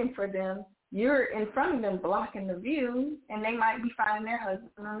be looking for them, you're in front of them blocking the view, and they might be finding their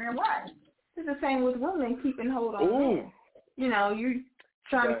husband or their wife. It's the same with women keeping hold on men. You know, you're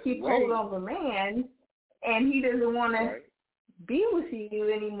trying to keep hold of a man, and he doesn't want to be with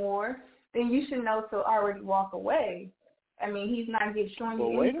you anymore, then you should know to already walk away. I mean, he's not showing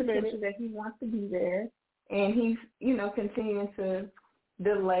you any potential that he wants to be there, and he's, you know, continuing to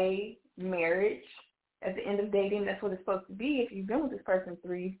delay marriage. At the end of dating, that's what it's supposed to be. If you've been with this person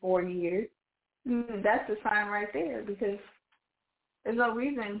 3-4 years, that's a sign right there, because there's no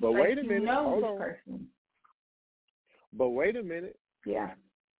reason to know this person. But wait a minute. Yeah.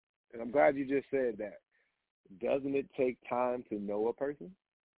 And I'm glad you just said that. Doesn't it take time to know a person?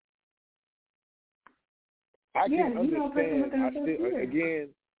 I can understand.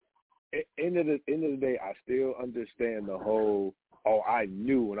 End of the day, I still understand the whole, I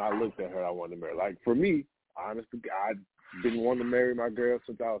knew when I looked at her I wanted to marry. Like, for me, honestly, I've been wanting to marry my girl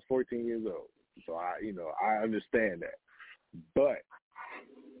since I was 14 years old. So, I understand that. But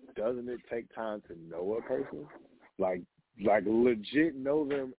doesn't it take time to know a person? Like legit know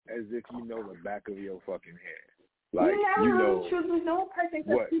them as if you know the back of your fucking hand. Like, you never really truly know a person,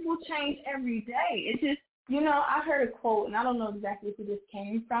 because people change every day. It's just, I heard a quote, and I don't know exactly who this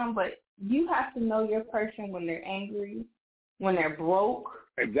came from, but you have to know your person when they're angry, when they're broke,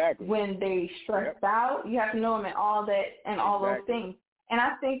 when they stressed out. You have to know them in all that and all those things. And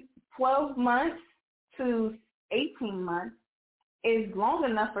I think 12 months to 18 months is long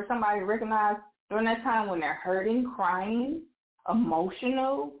enough for somebody to recognize during that time when they're hurting, crying,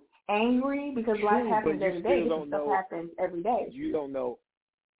 emotional, angry, because life happens every day. Different stuff happens every day. You don't know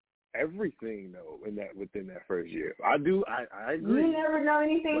everything though within that first year. I agree. You never know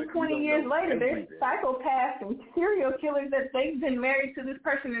anything 20 years later. There's psychopaths and serial killers that they've been married to this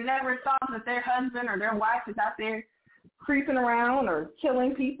person and never saw that their husband or their wife is out there creeping around or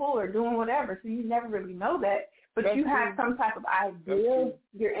killing people or doing whatever. So you never really know that. But you have some type of idea.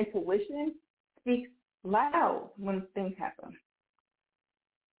 Your intuition speaks loud when things happen.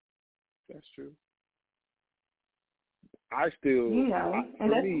 That's true. I still,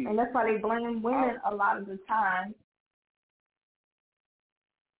 and that's why they blame women a lot of the time.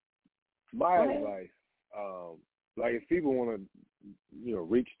 My advice, like if people want to,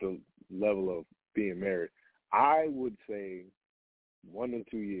 reach the level of being married, I would say 1 to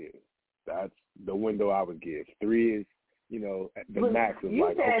 2 years. That's the window I would give. 3 is, the max is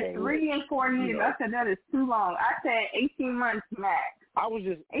you said 3 and 4 years. I said that is too long. I said 18 months max. I was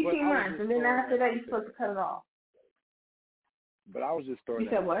just 18 months, and then after that you're supposed to cut it off. But I was just throwing. You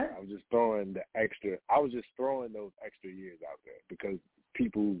said what? I was just throwing those extra years out there because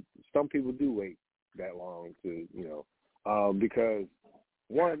some people do wait that long to, because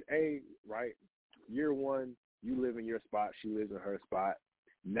year one, you live in your spot, she lives in her spot.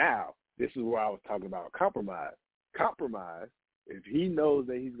 Now, this is where I was talking about compromise. Compromise, if he knows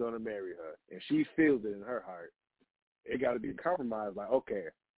that he's going to marry her and she feels it in her heart, it got to be a compromise. Like, okay,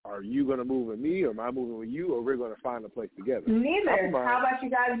 are you going to move with me, or am I moving with you, or we're going to find a place together? Neither. How about you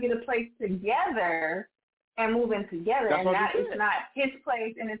guys get a place together and move in together, and not it's not his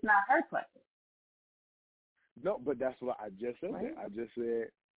place and it's not her place? No, but that's what I just said. Right. I just said,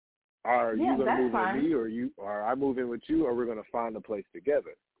 are you going to move with me, or I move in with you, or we're going to find a place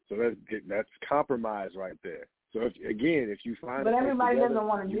togetger? So that's compromise right there. So if you find but a place everybody together, doesn't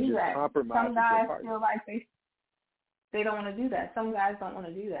want to do that. Some guys feel like they don't want to do that. Some guys don't want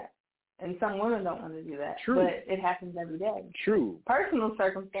to do that. And some women don't want to do that. True. But it happens every day. True. Personal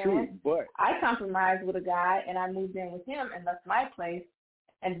circumstance. True, but I compromised with a guy, and I moved in with him and left my place,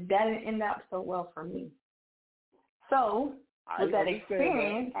 and that didn't end up so well for me. So, with that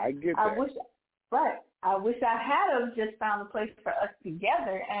experience, I get that. I wish I had just found a place for us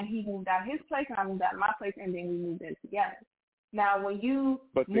together, and he moved out his place, and I moved out my place, and then we moved in together. Now, when you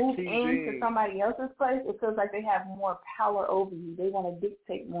move into somebody else's place, it feels like they have more power over you. They want to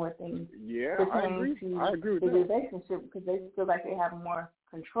dictate more things. Yeah, I agree with the that. relationship because they feel like they have more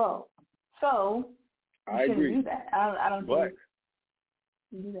control. So, you shouldn't do that. I don't think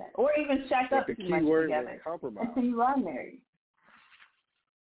you do that. Or even shack up too much together until you are married.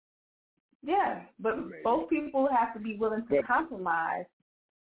 Yeah, but both people have to be willing to compromise.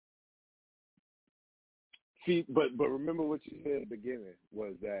 See, but remember what you said at the beginning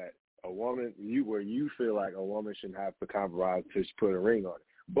was that a woman, you feel like a woman shouldn't have to compromise until she put a ring on it.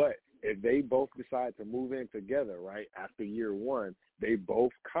 But if they both decide to move in together, right, after year one, they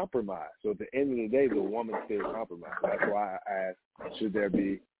both compromise. So at the end of the day, the woman still compromised. That's why I asked, should there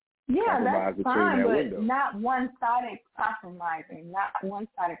be compromise between that window? But not one-sided compromising. Not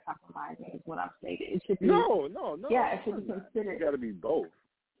one-sided compromising is what I'm saying. It should be. No. Yeah, it should be considered. It's got to be both.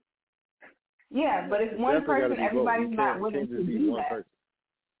 Yeah, but if one person, everybody's not willing to do that. Person.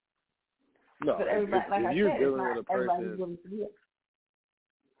 No, but everybody, if you're dealing with a person,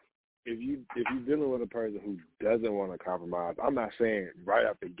 if you're dealing with a person who doesn't want to compromise, I'm not saying right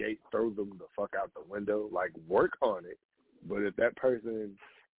out the gate throw them the fuck out the window. Like, work on it. But if that person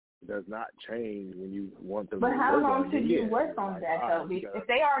does not change when you want them to work on it, but how long should you work on that, though? If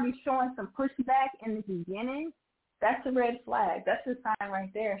they already showing some pushback in the beginning, that's a red flag. That's a sign right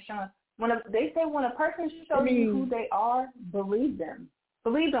there showing. They say when a person shows you who they are, believe them.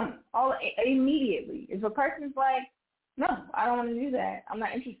 Believe them all immediately. If a person's like, no, I don't want to do that, I'm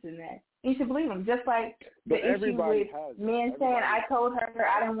not interested in that, you should believe them. Just like the issue with men saying, I told her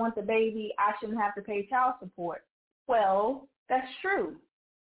I didn't want the baby, I shouldn't have to pay child support. Well, that's true.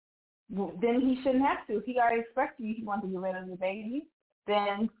 Then he shouldn't have to. If he already expressed to you he wanted to get rid of the baby,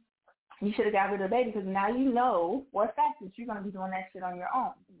 then you should have got rid of the baby because now you know for a fact that you're going to be doing that shit on your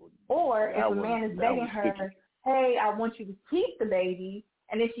own. Or if a man is begging her, hey, I want you to keep the baby,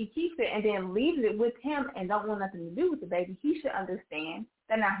 and if she keeps it and then leaves it with him and don't want nothing to do with the baby, he should understand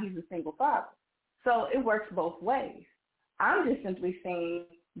that now he's a single father. So it works both ways. I'm just simply saying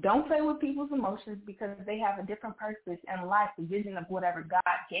don't play with people's emotions because they have a different purpose in life, the vision of whatever God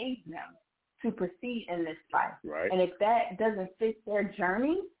gave them to proceed in this life. Right. And if that doesn't fit their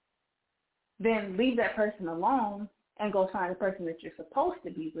journey, then leave that person alone and go find the person that you're supposed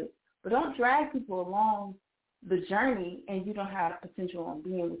to be with. But don't drag people along the journey and you don't have potential on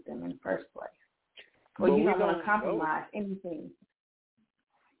being with them in the first place. Or you don't want to compromise anything.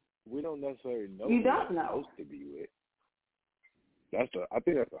 We don't necessarily know who we're supposed to be with. I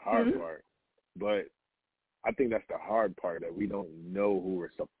think that's the hard part. But I think that's the hard part, that we don't know who we're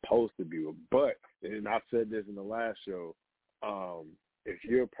supposed to be with. But, and I said this in the last show, if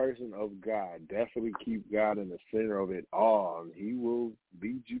you're a person of God, definitely keep God in the center of it all, and he will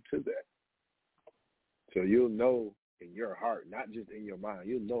lead you to that. So you'll know in your heart, not just in your mind,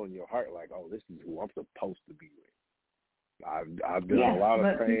 you'll know in your heart, like, oh, this is who I'm supposed to be with. I've done a lot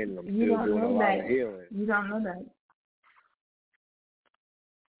of praying, and I'm still doing a lot of healing. You don't know that.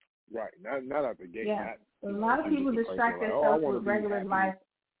 Right, not out the gate. Yeah, a lot of people distract themselves with regular life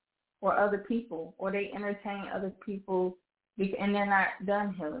or other people, or they entertain other people, and they're not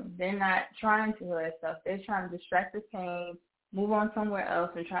done healing. They're not trying to heal themselves. They're trying to distract the pain, move on somewhere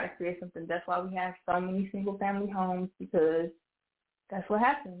else, and try to create something. That's why we have so many single-family homes, because that's what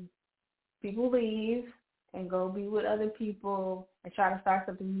happens. People leave and go be with other people and try to start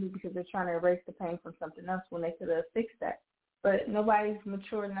something new because they're trying to erase the pain from something else when they could have fixed that. But nobody's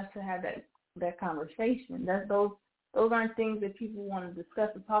mature enough to have that conversation. Those aren't things that people want to discuss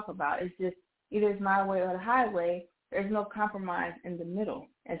or talk about. It's just either it's my way or the highway. There's no compromise in the middle.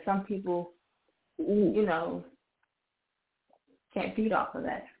 And some people, can't feed off of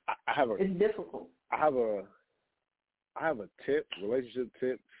that. It's difficult. I have a relationship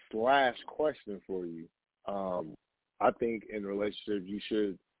tip / question for you. I think in relationships you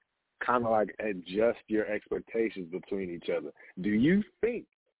should kind of like adjust your expectations between each other. Do you think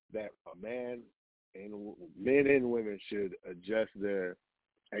that men and women should adjust their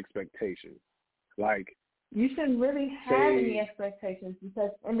expectations? Like, you shouldn't really have any expectations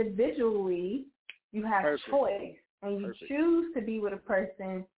because individually you have choice and you choose to be with a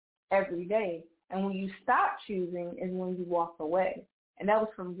person every day. And when you stop choosing is when you walk away. And that was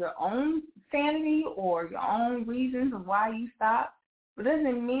from your own sanity or your own reasons of why you stopped. But it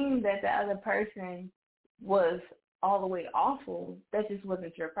doesn't mean that the other person was all the way awful. That just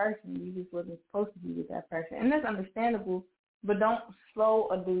wasn't your person. You just wasn't supposed to be with that person. And that's understandable, but don't slow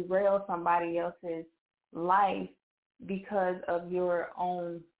or derail somebody else's life because of your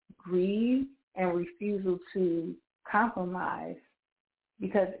own greed and refusal to compromise,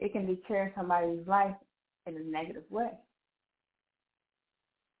 because it can deter somebody's life in a negative way.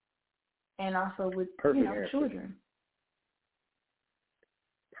 And also with children.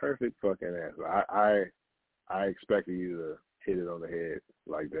 Perfect fucking answer. I expected you to hit it on the head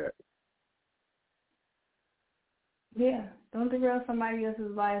like that. Yeah, don't derail somebody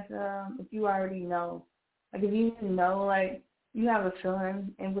else's life if you already know. Like if you know, like you have a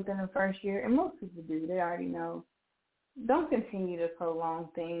feeling, and within the first year, and most people do, they already know. Don't continue to prolong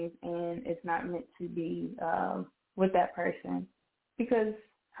things, and it's not meant to be with that person, because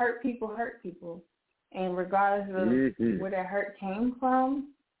hurt people, and regardless of where that hurt came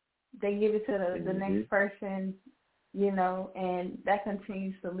from, they give it to the next person, and that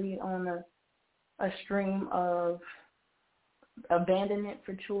continues to lead on a stream of abandonment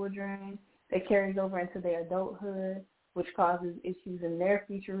for children that carries over into their adulthood, which causes issues in their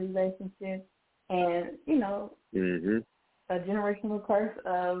future relationships, and, a generational curse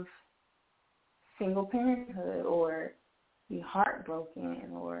of single parenthood or be heartbroken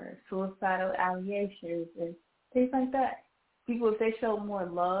or suicidal allegations and things like that. People, if they show more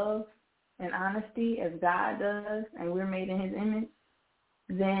love and honesty as God does, and we're made in his image,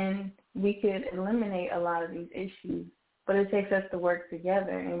 then we could eliminate a lot of these issues. But it takes us to work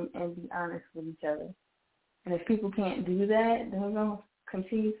together and be honest with each other. And if people can't do that, then we're going to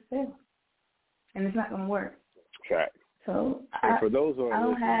continue to fail. And it's not going to work. Right. So for those who are I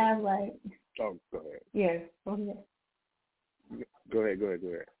don't listening, have like... Oh, go ahead. Yeah, go ahead. Go ahead.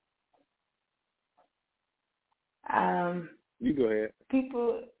 You go ahead.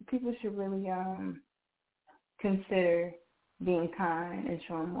 People should really consider being kind and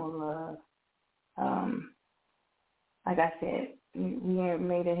showing more love. Like I said, we are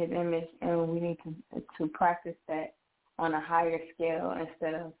made in his image, and we need to practice that on a higher scale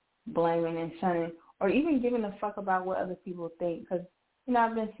instead of blaming and shunning, or even giving a fuck about what other people think. Because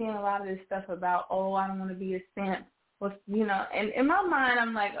I've been seeing a lot of this stuff about, I don't want to be a simp. And in my mind,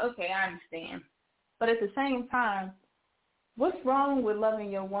 I'm like, okay, I understand. But at the same time, what's wrong with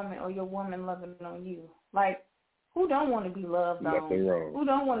loving your woman or your woman loving on you? Like, who don't want to be loved on? Nothing wrong. Who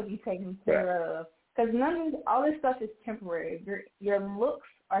don't want to be taken care of? Because all this stuff is temporary. Your looks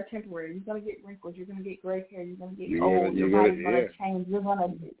are temporary. You're going to get wrinkles. You're going to get gray hair. You're going to get old. Your body's going to change. You're going to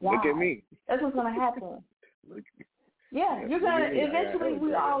die. Look at me. That's what's going to happen. You're going to, eventually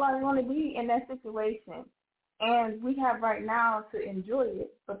we all are going to be in that situation. And we have right now to enjoy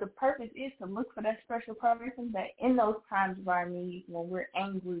it. But the purpose is to look for that special person that in those times of our need, when we're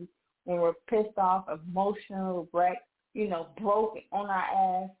angry, when we're pissed off, emotional, wrecked, broken on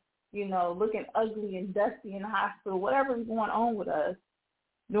our ass, looking ugly and dusty in the hospital, whatever is going on with us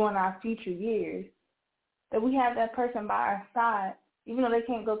during our future years, that we have that person by our side, even though they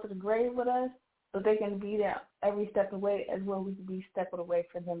can't go to the grave with us, but they can be there every step of the way, as well we can be step of the way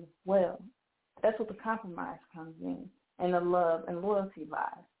for them as well. That's what the compromise comes in, and the love and loyalty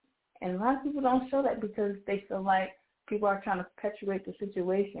lies. And a lot of people don't show that because they feel like people are trying to perpetuate the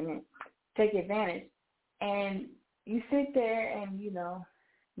situation and take advantage. And you sit there and,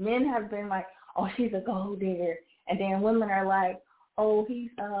 men have been like, oh, she's a gold digger. And then women are like, oh, he's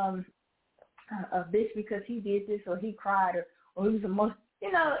a bitch because he did this, or he cried, or he was emotional.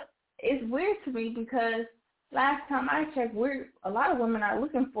 It's weird to me because last time I checked, a lot of women are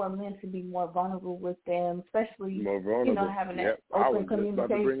looking for men to be more vulnerable with them, especially, having that open communication.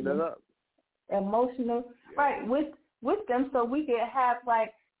 About to bring that up. Emotional, right, with them, so we can have,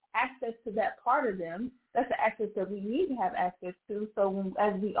 like, access to that part of them. That's the access that we need to have access to, so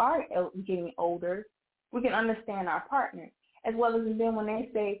as we are getting older, we can understand our partner. As well as then when they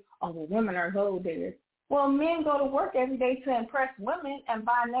say, oh, well, women are gold diggers. Well, men go to work every day to impress women and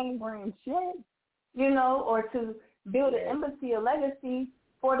buy name brand shit, or to build an embassy, a legacy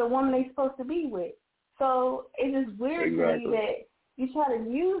for the woman they're supposed to be with. So it's just weird to me that, you try to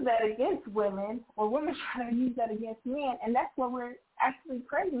use that against women, or women try to use that against men, and that's what we're actually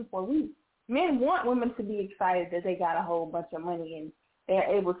craving for. Men want women to be excited that they got a whole bunch of money and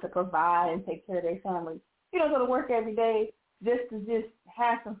they're able to provide and take care of their family. You don't go to work every day just to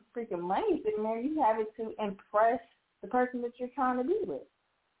have some freaking money sitting there. You have it to impress the person that you're trying to be with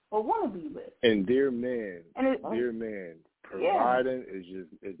or want to be with. And dear man, providing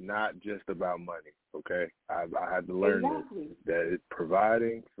is not just about money, okay? I had to learn that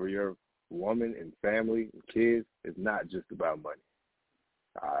providing for your woman and family and kids is not just about money.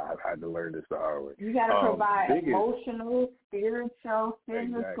 I've had to learn this the hard way. You got to provide emotional, spiritual,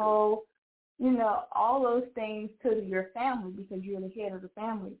 physical, all those things to your family because you're the head of the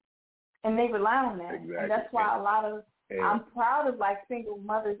family. And they rely on that. Exactly. And that's why I'm proud of single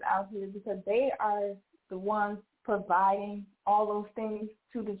mothers out here because they are the ones providing all those things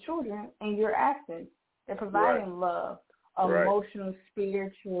to the children in your absence. They're providing love, emotional,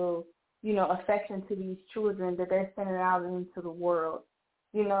 spiritual, affection to these children that they're sending out into the world.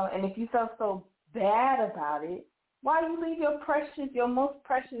 And if you feel so bad about it, why you leave your most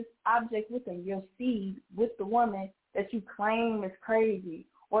precious object with them, your seed, with the woman that you claim is crazy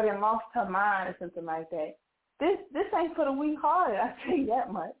or that lost her mind or something like that? This ain't for the weak-hearted, I tell you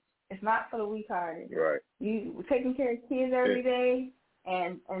that much. It's not for the weak-hearted. Right. You taking care of kids every day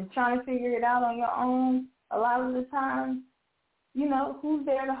and trying to figure it out on your own a lot of the time, who's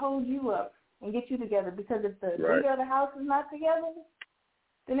there to hold you up and get you together? Because if the leader of the house is not together,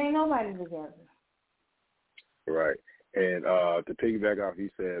 then ain't nobody together. Right. And to piggyback off you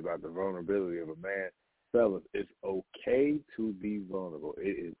said about the vulnerability of a man, fellas, it's okay to be vulnerable.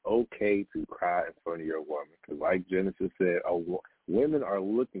 It is okay to cry in front of your woman. Because like Genesis said, women are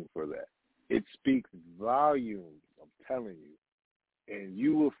looking for that. It speaks volumes, I'm telling you. And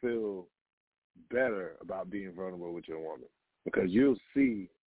you will feel better about being vulnerable with your woman. Because you'll see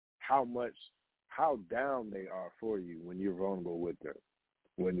how down they are for you when you're vulnerable with them.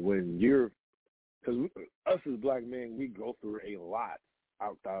 When you're, because us as black men, we go through a lot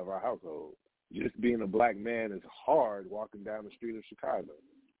outside of our household. Just being a black man is hard walking down the street of Chicago.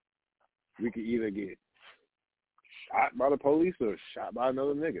 We could either get shot by the police or shot by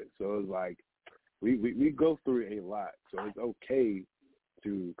another nigga. So it's like we go through a lot. So it's okay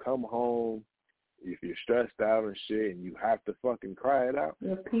to come home if you're stressed out and shit and you have to fucking cry it out.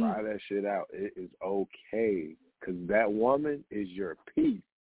 Cry that shit out. It is okay because that woman is your peace.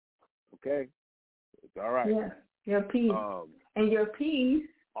 Okay? It's all right. Yeah, your peace. And your peace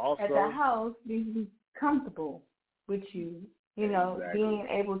also, at the house be comfortable with you, being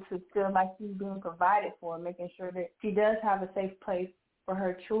able to feel like she's being provided for, making sure that she does have a safe place for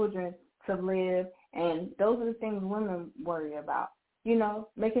her children to live. And those are the things women worry about,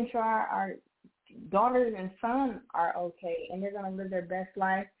 making sure our daughters and sons are okay and they're going to live their best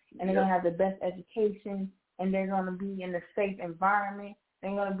life and they're going to have the best education and they're going to be in a safe environment.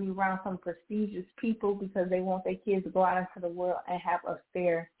 They're going to be around some prestigious people because they want their kids to go out into the world and have a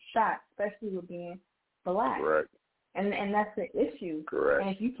fair shot, especially with being black. Correct. And that's the issue. Correct.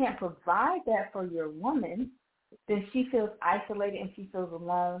 And if you can't provide that for your woman, then she feels isolated and she feels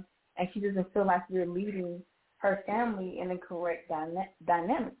alone and she doesn't feel like you're leading her family in the correct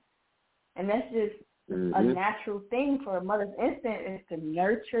dynamic. And that's just a natural thing for a mother's instinct is to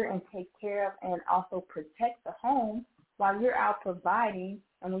nurture and take care of and also protect the home while you're out providing.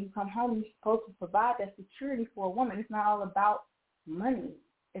 And when you come home, you're supposed to provide that security for a woman. It's not all about money.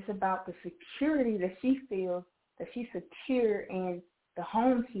 It's about the security that she feels that she's secure in the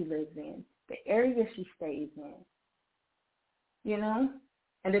home she lives in, the area she stays in,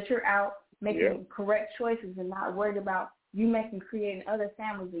 and that you're out making correct choices and not worried about you creating other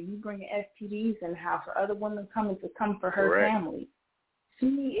families or you bringing STDs in the house or other women coming to come for her family. She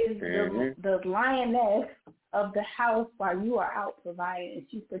is the lioness of the house while you are out providing, and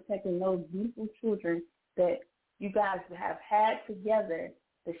she's protecting those beautiful children that you guys have had together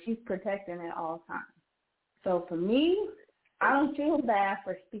that she's protecting at all times. So for me, I don't feel bad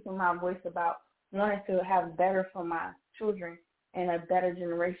for speaking my voice about wanting to have better for my children and a better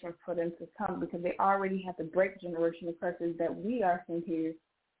generation for them to come because they already have to break generational curses that we are sent here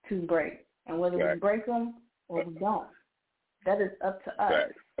to break. And whether we break them or we don't, that is up to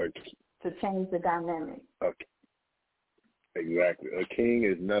us to change the dynamic. Okay. Exactly. A king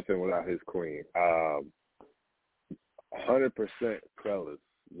is nothing without his queen. 100% fellas,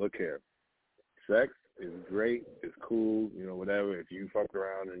 look here. Sex is great, it's cool, whatever. If you fuck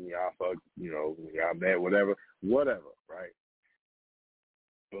around and y'all fuck, y'all met, whatever, right?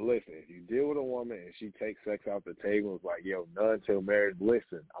 But listen, if you deal with a woman and she takes sex off the table, it's like, none till marriage.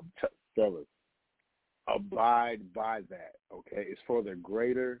 Listen, fellas, abide by that, okay? It's for the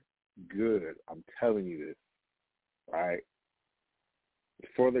greater good. I'm telling you this, right?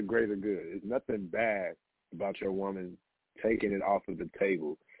 It's for the greater good. There's nothing bad about your woman taking it off of the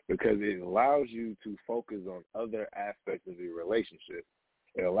table because it allows you to focus on other aspects of your relationship.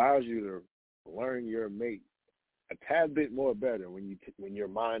 It allows you to learn your mate a tad bit more better when your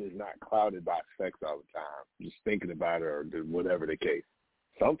mind is not clouded by sex all the time, just thinking about it or whatever the case.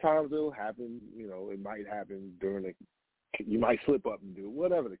 Sometimes it'll happen, it might happen you might slip up and do it,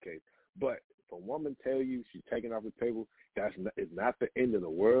 whatever the case. But if a woman tell you she's taking off the table, it's not the end of the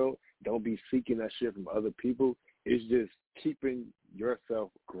world. Don't be seeking that shit from other people. It's just keeping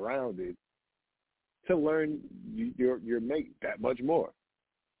yourself grounded to learn your mate that much more.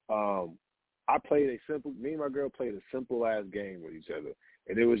 Me and my girl played a simple ass game with each other,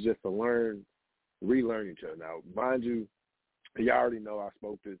 and it was just to relearn each other. Now, mind you, y'all already know I've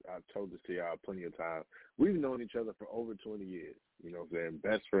told this to y'all plenty of times. We've known each other for over 20 years, you know what I'm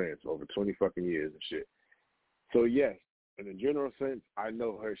saying? Best friends for over 20 fucking years and shit. So yes, in a general sense, I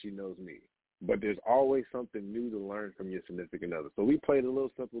know her, she knows me. But there's always something new to learn from your significant other. So we played a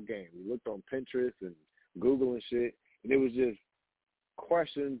little simple game. We looked on Pinterest and Google and shit, and it was just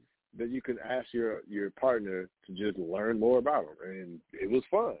questions that you can ask your partner to just learn more about them. And it was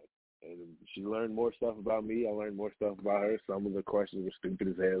fun. And she learned more stuff about me. I learned more stuff about her. Some of the questions were stupid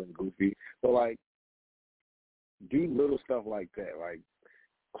as hell and goofy. But, do little stuff like that.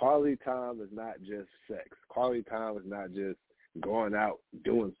 Quality time is not just sex. Quality time is not just going out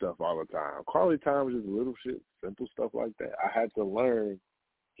doing stuff all the time. Quality time is just little shit, simple stuff like that. I had to learn,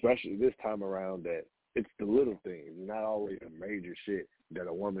 especially this time around, that it's the little things, not always the major shit that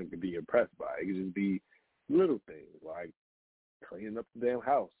a woman can be impressed by. It can just be little things like cleaning up the damn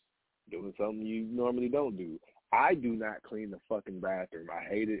house, doing something you normally don't do. I do not clean the fucking bathroom. I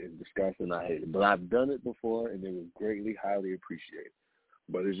hate it. It's disgusting. I hate it. But I've done it before, and it was greatly, highly appreciated.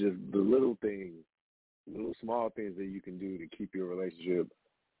 But it's just the little things, little small things that you can do to keep your relationship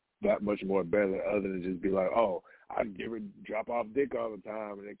that much more better, other than just be like, oh, I give her drop off dick all the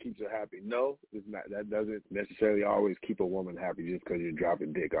time and it keeps her happy. No, it's not. That doesn't necessarily always keep a woman happy just because you're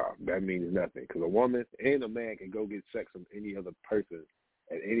dropping dick off. That means nothing, because a woman and a man can go get sex from any other person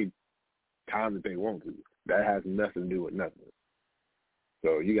at any time that they want to. That has nothing to do with nothing.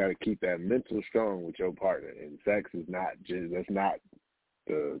 So you got to keep that mental strong with your partner, and sex is not just, that's not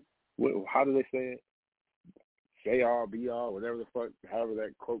the, how do they say it? Say all, be all, whatever the fuck, however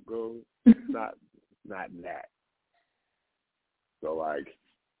that quote goes. It's not that. So,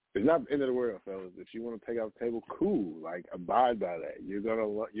 it's not the end of the world, fellas. If you want to take out the table, cool. Abide by that.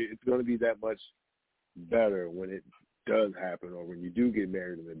 It's gonna be that much better when it does happen, or when you do get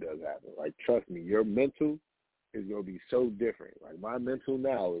married and it does happen. Trust me, your mental is gonna be so different. My mental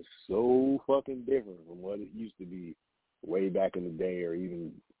now is so fucking different from what it used to be way back in the day, or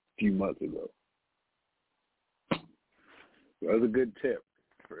even a few months ago. That's a good tip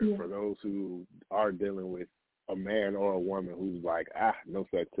for those who are dealing with a man or a woman who's no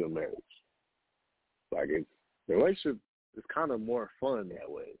sex till marriage. The relationship is kind of more fun that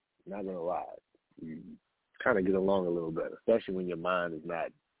way. Not gonna lie, you kind of get along a little better, especially when your mind is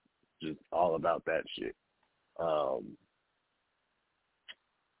not just all about that shit. I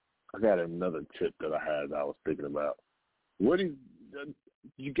got another tip that I was thinking about.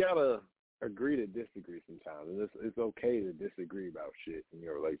 You gotta agree to disagree sometimes, and it's okay to disagree about shit in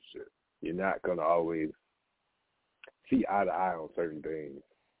your relationship. You're not gonna always see eye to eye on certain things,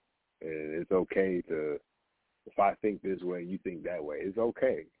 and it's okay to, if I think this way, you think that way. It's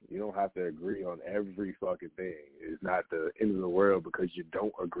okay. You don't have to agree on every fucking thing. It's not the end of the world because you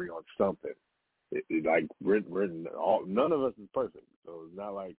don't agree on something. None of us is perfect, so it's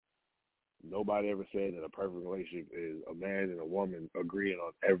not like nobody ever said that a perfect relationship is a man and a woman agreeing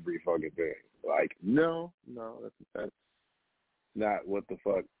on every fucking thing. No, that's not what the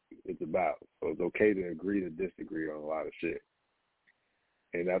fuck it's about. So it's okay to agree to disagree on a lot of shit.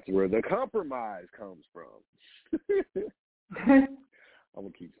 And that's where the compromise comes from. I'm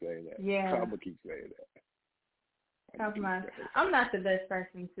going to keep saying that. Yeah. I'm going to keep saying that. Compromise. I'm not the best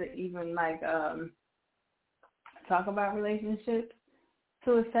person to even, talk about relationships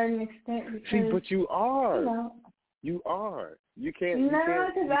to a certain extent. Because, see, but you are. You are. You can't. No,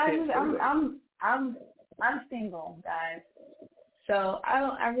 because I'm single, guys. So I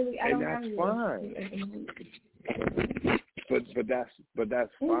don't have that's fine. But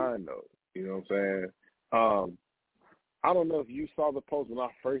that's fine though. You know what I'm saying? I don't know if you saw the post when I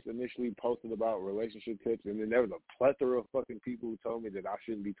first initially posted about relationship tips, and then there was a plethora of fucking people who told me that I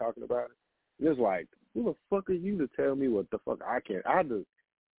shouldn't be talking about it. It's who the fuck are you to tell me what the fuck I can't? I had to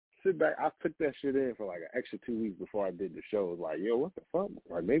sit back. I took that shit in for like an extra 2 weeks before I did the show. It was like, yo, what the fuck?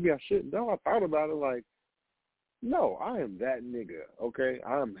 Like, maybe I shouldn't. No, I thought about it. Like, no, I am that nigga. Okay,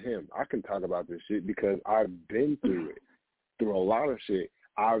 I'm him. I can talk about this shit because I've been through it, through a lot of shit.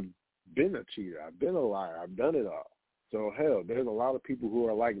 I've been a cheater. I've been a liar. I've done it all. So hell, there's a lot of people who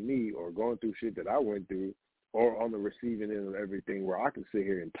are like me or going through shit that I went through, or on the receiving end of everything, where I can sit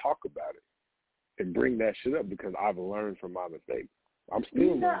here and talk about it and bring that shit up because I've learned from my mistakes. I'm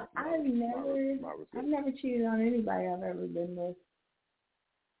still learning from my mistakes. I've never cheated on anybody I've ever been with,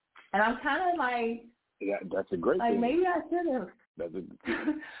 and I'm kind of like, yeah, that's a great like thing. maybe I should have.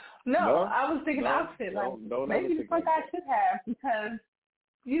 No, I was thinking opposite. Maybe the fuck I should have, because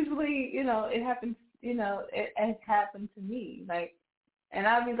usually, it happens. It has happened to me. Like, and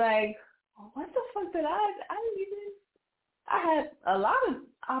I'd be like, what the fuck did I had a lot of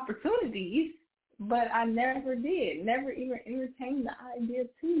opportunities, but I never did. Never even entertained the idea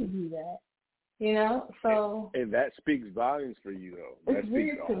to do that. So. And that speaks volumes for you, though. That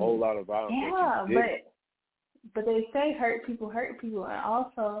speaks a whole lot of volumes. Yeah, but they say hurt people, and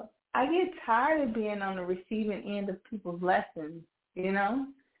also I get tired of being on the receiving end of people's lessons.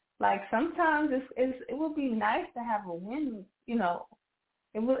 Like sometimes it would be nice to have a win.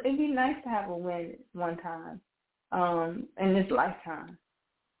 It'd be nice to have a win one time, in this lifetime.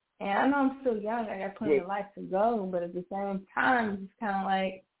 And I know I'm still young. I got plenty of life to go, but at the same time, it's kind of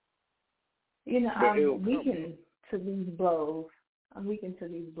like, I'm weakened to these blows.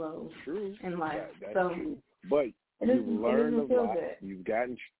 True. In life. That's true. But you've learned a lot. You've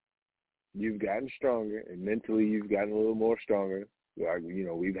gotten stronger, and mentally you've gotten a little more stronger. Like,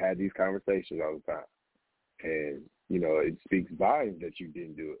 we've had these conversations all the time, and it speaks volumes that you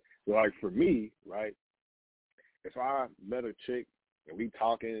didn't do it. So, like, for me, right, if I met a chick and we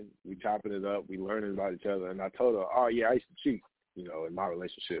talking, we chopping it up, we learning about each other, and I told her, oh yeah, I used to cheat, in my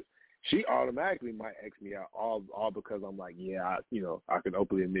relationship, she automatically might X me out all because I'm like, yeah, I can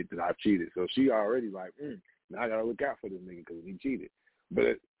openly admit that I've cheated. So she already like, now I gotta look out for this nigga because he cheated.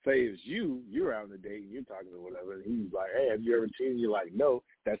 But say it's you're out on a date and you're talking or whatever, and he's like, hey, have you ever cheated? You're like, no,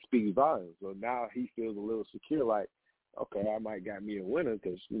 that speaks volumes. So now he feels a little secure, like, okay, I might got me a winner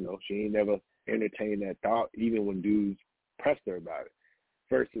because, she ain't never entertained that thought, even when dudes pressed her about it.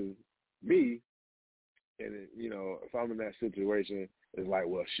 Versus me, and if I'm in that situation, it's like,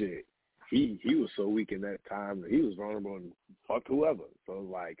 well, shit, he was so weak in that time that he was vulnerable and fuck whoever. So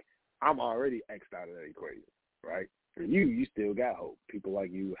it's like, I'm already X'd out of that equation, right? For you still got hope. People like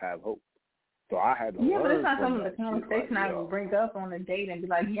you have hope. So I had to learn. But it's not some of the conversation I would bring up on a date and be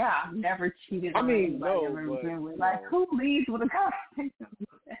like, yeah, I've never cheated on anybody I've ever been with. Like, who leads with a conversation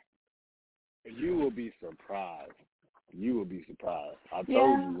like that? You will be surprised. I told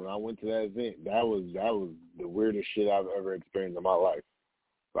you when I went to that event, that was the weirdest shit I've ever experienced in my life.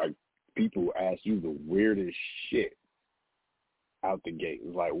 Like, people ask you the weirdest shit out the gate.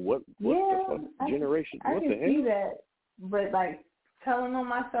 It's like, what the fuck generation? What the hell? I can see that, but like telling on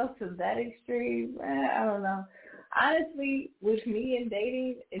myself to that extreme, I don't know. Honestly, with me and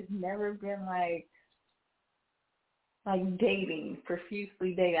dating, it's never been like dating,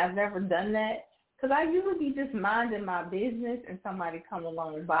 profusely dating. I've never done that. Because I usually be just minding my business and somebody come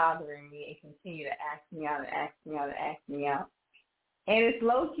along bothering me and continue to ask me out. And it's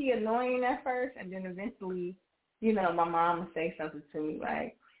low-key annoying at first, and then eventually, my mom will say something to me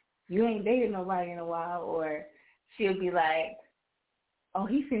like, you ain't dated nobody in a while, or she'll be like, oh,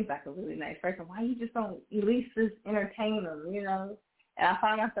 he seems like a really nice person. Why you just don't at least just entertain him, And I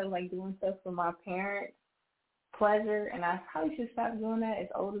find myself doing stuff for my parents' pleasure, and I probably should stop doing that as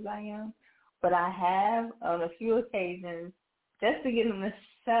old as I am. But I have on a few occasions just to get them to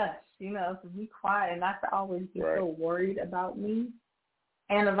shush, to be quiet and not to always be so worried about me.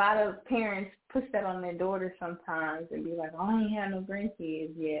 And a lot of parents push that on their daughters sometimes and be like, oh, I ain't had no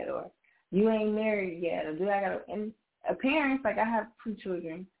grandkids yet, or you ain't married yet, or and parents, I have 2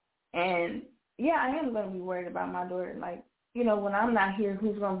 children, and I am going to be worried about my daughter. Like, when I'm not here,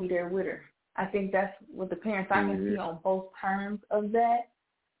 who's going to be there with her? I think that's what the parents, I can see on both terms of that.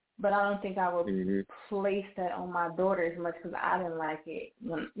 But I don't think I would place that on my daughter as much because I didn't like it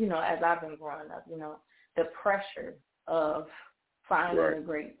when, as I've been growing up, the pressure of finding a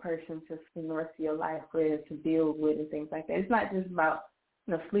great person to spend the rest of your life with, to deal with and things like that. It's not just about,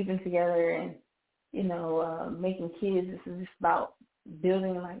 sleeping together and, making kids. This is just about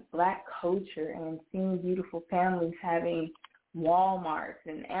building Black culture and seeing beautiful families having Walmarts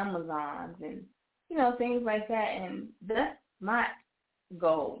and Amazons and, things like that. And that's my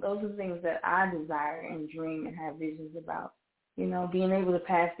goal. Those are things that I desire and dream and have visions about. Being able to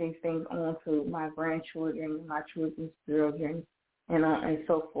pass these things on to my grandchildren and my children's children and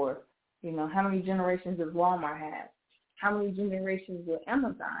so forth. You know, how many generations does Walmart have? How many generations will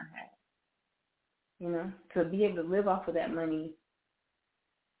Amazon have? You know, to be able to live off of that money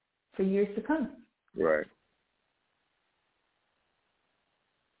for years to come. Right.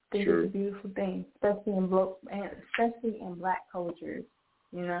 I think it's a beautiful thing, especially in black cultures.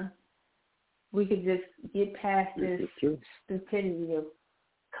 You know, we could just get past this stupidity of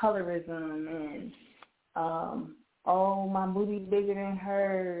colorism and my booty's bigger than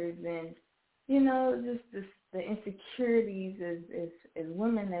hers, and you know, just the insecurities as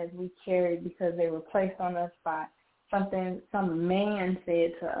women that we carry because they were placed on us by something some man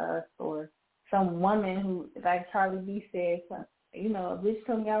said to us, or some woman who, like Charlie B said, you know, a bitch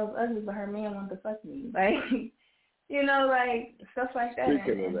told me I was ugly, but her man wanted to fuck me, like, you know, like stuff like that.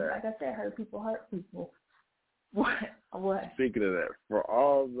 Speaking of and that, like I said, hurt people. What? Speaking of that, for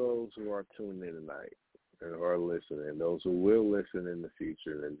all those who are tuned in tonight and who are listening, those who will listen in the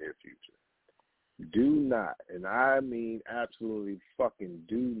future, in the near future, do not, and I mean absolutely fucking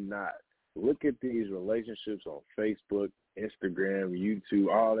do not, look at these relationships on Facebook, Instagram,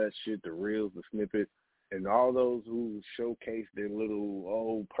 YouTube, all that shit, the reels, the snippets, and all those who showcase their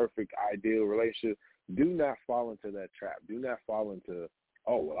little, perfect, ideal relationship. Do not fall into that trap. Do not fall into,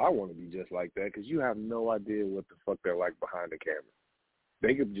 I want to be just like that, because you have no idea what the fuck they're like behind the camera.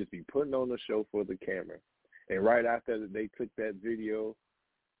 They could just be putting on a show for the camera, and right after they took that video,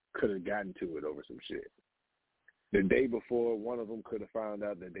 could have gotten to it over some shit. The day before, one of them could have found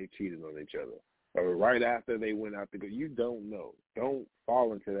out that they cheated on each other. Or right after they went out to go. You don't know. Don't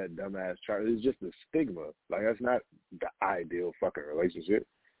fall into that dumbass trap. It's just a stigma. Like, that's not the ideal fucking relationship.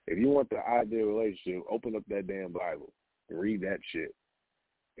 If you want the ideal relationship, open up that damn Bible and read that shit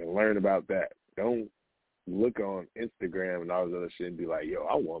and learn about that. Don't look on Instagram and all this other shit and be like, yo,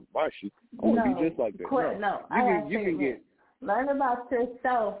 I want my shit. I want to be just like that. You can get... Learn about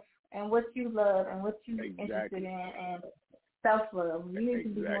yourself and what you love and what you're interested in, and self-love. You need to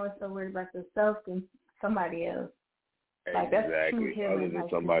be more so worried about yourself than somebody else. Like, that's true healing. Other than like,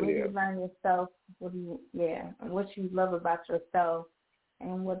 somebody you really else. learn yourself, and what you love about yourself,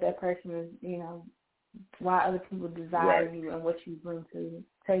 and what that person is, you know, why other people desire you, and what you bring to the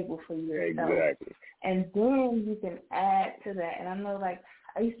table for yourself. Exactly. And then you can add to that. And I know, like,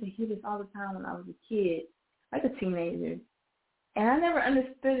 I used to hear this all the time when I was a kid, like a teenager. And I never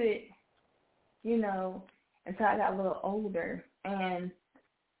understood it, you know, until I got a little older. And,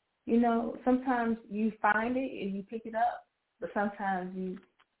 you know, sometimes you find it and you pick it up, but sometimes you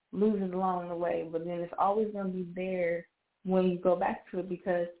lose it along the way. But then it's always going to be there when you go back to it,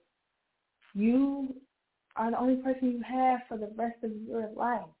 because you are the only person you have for the rest of your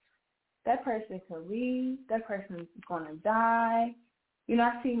life. That person can leave. That person is going to die. You know,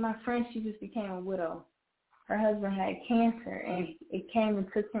 I see my friend, she just became a widow. Her husband had cancer, and it came and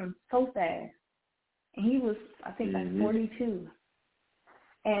took him so fast. And he was, I think, like 42.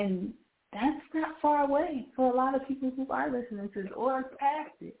 And that's not far away for a lot of people who are listening to this or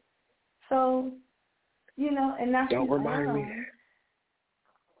past it. So, you know, and now don't she's remind on me.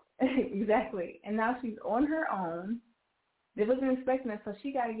 Exactly. And now she's on her own. They wasn't expecting it, so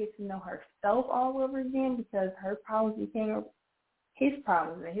she got to get to know herself all over again, because her problems became his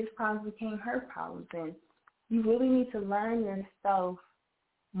problems, and his problems became her problems. And you really need to learn yourself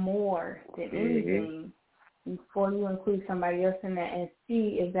more than anything before you include somebody else in that, and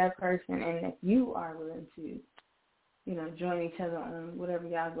see if that person and if you are willing to, you know, join each other on whatever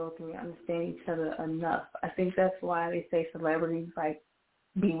y'all go through and understand each other enough. I think that's why they say celebrities, like,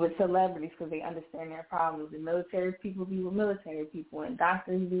 be with celebrities, because they understand their problems. And military people be with military people, and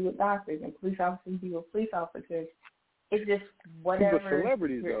doctors be with doctors, and police officers be with police officers. It's just whatever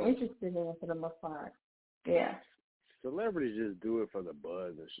you're interested in for the most part. Yeah. Celebrities just do it for the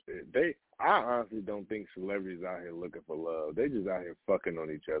buzz and shit. I honestly don't think celebrities out here looking for love. They just out here fucking on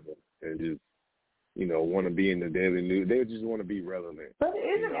each other and just, you know, want to be in the daily news. They just want to be relevant. But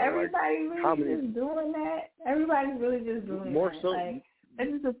isn't everybody really just doing that? Everybody's really just doing more that. So, like, this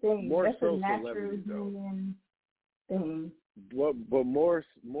is the thing. More That's so a natural human thing. But more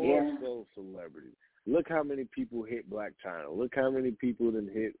so celebrities. Look how many people hit Black China. Look how many people done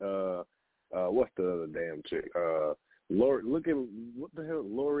hit what's the other damn chick? Lori, look at what the hell,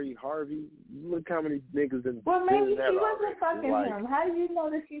 Lori Harvey. Look how many niggas in. Well, maybe she wasn't fucking him. How do you know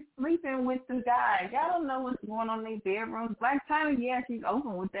that she's sleeping with the guy? Y'all don't know what's going on in their bedrooms. Black China, yeah, she's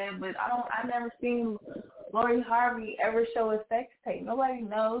open with that, but I never seen Lori Harvey ever show a sex tape. Nobody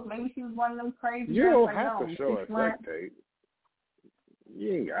knows. Maybe she was one of them crazy. You don't have to show a sex tape.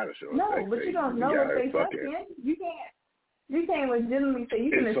 You ain't gotta show a sex tape. No, but you don't know what they fucking. You can't legitimately say,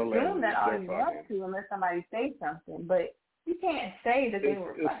 you can assume that all you want to unless somebody says something, but You can't say that they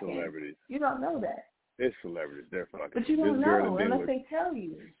were it's fucking. Celebrities. You don't know that. It's celebrities. They're fucking. But you don't this girl know unless they tell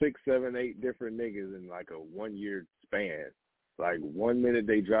you. 6, 7, 8 different niggas in like a 1 year span. Like 1 minute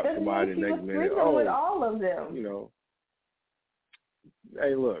they drop somebody, the next minute, with all of them. You know.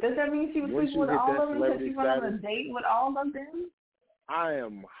 Hey, look. Does that mean she was sleeping with all of them because she went on a date with all of them? I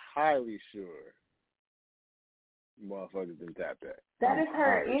am highly sure motherfuckers didn't tap that. That is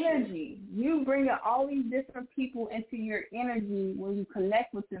her energy. You bring all these different people into your energy when you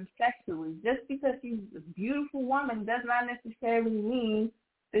connect with them sexually. Just because she's a beautiful woman does not necessarily mean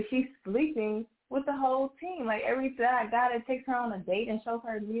that she's sleeping with the whole team. Like every guy that takes her on a date and shows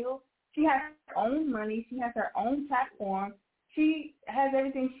her meals, she has her own money. She has her own platform. She has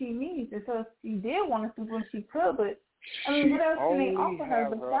everything she needs. And so if she did want to sleep with, she could. But, I mean, what else can they offer her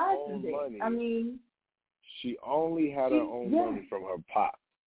besides the date? I mean, she only had her own money from her pop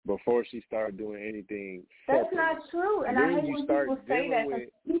before she started doing anything separate. That's not true. And I hate when people say that because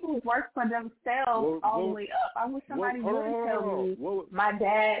people work for themselves all the way up. I wish somebody would tell me, my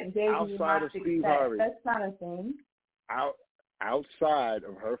dad gave me my success. That's not a thing. Outside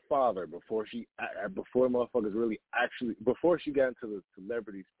of her father, before motherfuckers really actually, before she got into the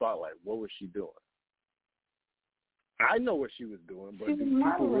celebrity spotlight, what was she doing? I know what she was doing, but do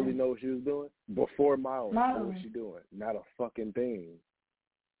people really know what she was doing? Before modeling, what was she doing? Not a fucking thing.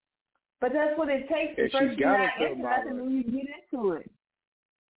 But that's what it takes. First, you're not into nothing when you get into it.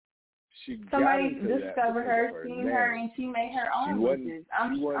 Somebody discovered her, seen her, and she made her own wishes.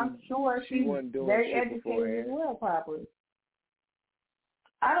 I'm sure she's very educated as well, probably.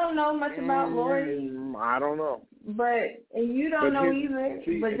 I don't know much about Lori. I don't know. And you don't know either.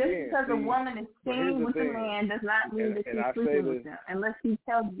 But just because a woman is seen with a man does not mean that she's sleeping with him, unless he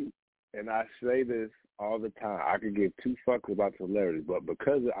tells you. And I say this all the time. I could give 2 fucks about celebrities, but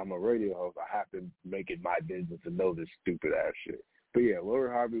because I'm a radio host, I have to make it my business to know this stupid ass shit. But yeah,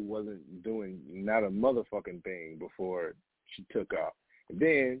 Lori Harvey wasn't doing not a motherfucking thing before she took off.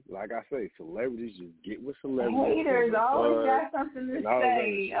 Then, like I say, celebrities just get with celebrities. Haters always got something to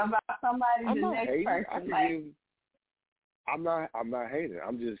say about somebody the next person. I'm not hating.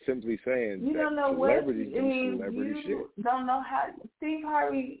 I'm just simply saying you that don't know celebrities what, do celebrity shit. Don't know how Steve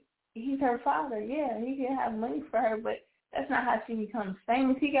Harvey, he's her father. Yeah, he can have money for her, but that's not how she becomes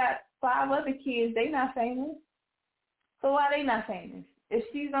famous. He got 5 other kids. They not famous. So why they not famous? If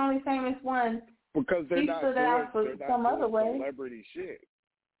she's the only famous one, because they're not doing celebrity shit.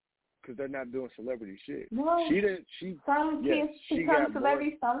 Because they're not doing celebrity shit. No, some kids become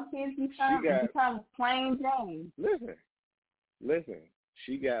celebrities. Some kids become plain Jane. Listen.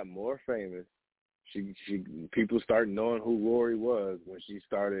 She got more famous. She people started knowing who Lori was when she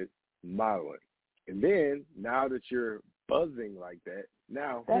started modeling. And then now that you're buzzing like that,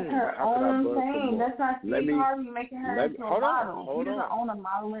 now that's her own thing. That's not Steve Harvey making her into a model. He doesn't own a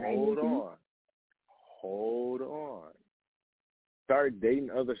modeling agency. Hold on. Start dating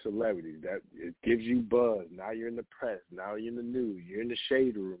other celebrities. That it gives you buzz. Now you're in the press. Now you're in the news. You're in the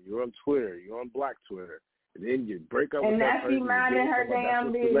shade room. You're on Twitter. You're on Black Twitter. And then you break up with that person. And now she's minding her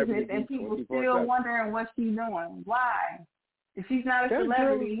damn business, and people still wondering what she's doing. Why? If she's not a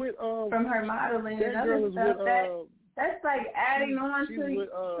celebrity from her modeling and other stuff, that's like adding on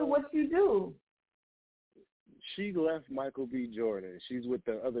to what you do. She left Michael B. Jordan. She's with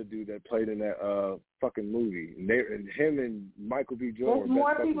the other dude that played in that fucking movie. And him and Michael B. Jordan. There's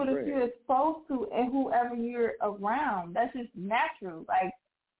more people that you're exposed to and whoever you're around. That's just natural. Like,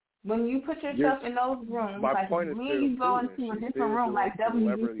 when you put yourself in those rooms, like when you go into a different room like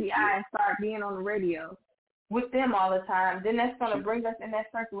WGCI and start being on the radio with them all the time, then that's going to bring us in that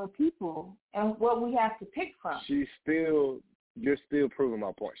circle of people and what we have to pick from. You're still proving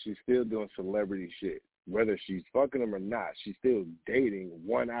my point. She's still doing celebrity shit. Whether she's fucking them or not, she's still dating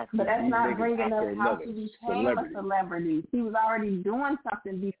one after another. But that's not bringing up how she became a celebrity. She was already doing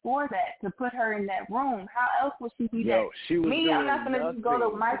something before that to put her in that room. How else would she be that? I'm not going to go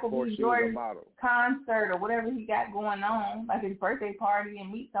to Michael B. Jordan's concert or whatever he got going on, like his birthday party,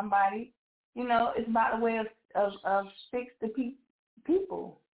 and meet somebody. You know, it's by the way of sticks to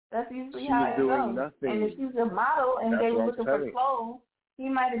people. That's usually how it goes. And if she's a model and they were looking for clothes, he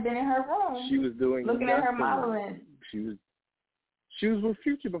might have been in her room. She was doing looking at her modeling. She was with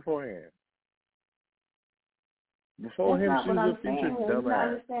Future beforehand. Before him, she was with Future,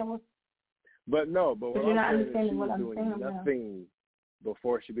 dumbass. But what I'm saying is she was doing nothing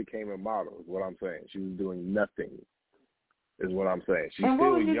before she became a model. Is what I'm saying. She was doing nothing. Is what I'm saying. She's and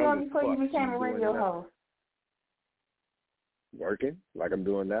what was you doing before you became a radio host? Working like I'm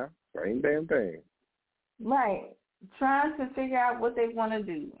doing now. Same damn thing. Right. trying to figure out what they want to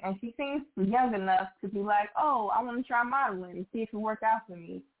do. And she seems young enough to be like, oh, I want to try modeling and see if it works out for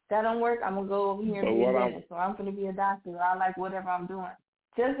me. If that don't work, I'm going to go over here and be a dentist. So I'm going to be a doctor. I like whatever I'm doing.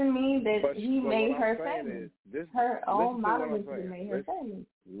 Doesn't mean that he made her famous. Her own modeling made her famous.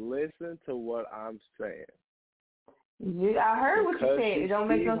 Listen to what I'm saying. I heard what you said. It don't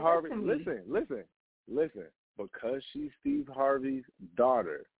make no sense to me. Listen. Because she's Steve Harvey's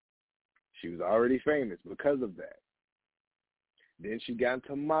daughter, she was already famous because of that. Then she got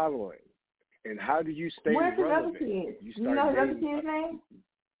into modeling. And how do you stay relevant? Where's his other kids? You know his other kids' name?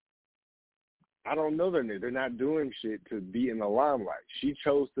 I don't know their name. They're not doing shit to be in the limelight. She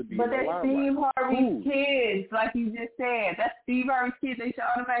chose to be in the limelight. But they're Steve Harvey's kids, like you just said. That's Steve Harvey's kids. They should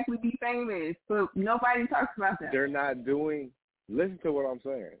automatically be famous. But nobody talks about that. They're not doing, listen to what I'm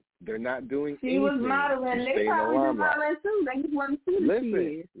saying. They're not doing anything. She was modeling. They probably do modeling too. They just want to see the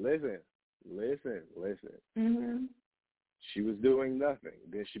kids. Listen. Mm-hmm. She was doing nothing.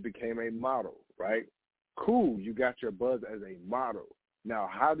 Then she became a model, right? Cool, you got your buzz as a model. Now,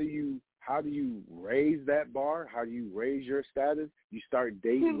 how do you raise that bar? How do you raise your status? You start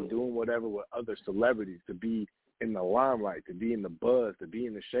dating, doing whatever with other celebrities to be in the limelight, to be in the buzz, to be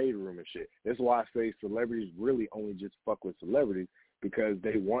in the shade room and shit. That's why I say celebrities really only just fuck with celebrities because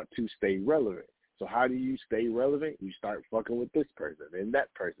they want to stay relevant. So how do you stay relevant? You start fucking with this person and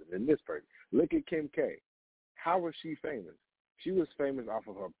that person and this person. Look at Kim K. How was she famous? She was famous off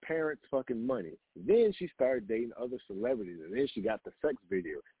of her parents' fucking money. Then she started dating other celebrities, and then she got the sex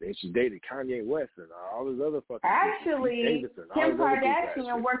video. Then she dated Kanye West and all this other fucking Actually, Kim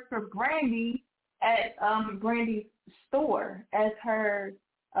Kardashian worked for Brandy at Brandy's store as her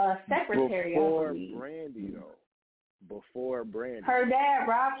secretary. Before Brandy. Her dad,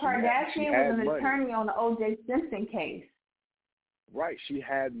 Rob Kardashian, was an attorney on the O.J. Simpson case. Right, she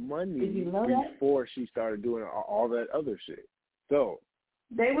had money before she started doing all that other shit. So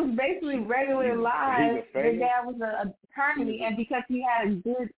they was basically regular lives. Their dad was an attorney, and because he had a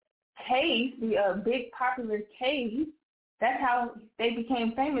good case, a big popular case, that's how they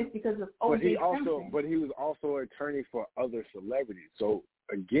became famous because of O.J. Simpson. But he was also an attorney for other celebrities. So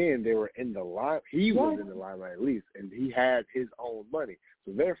again, they were in the line. He was in the limelight at least, and he had his own money.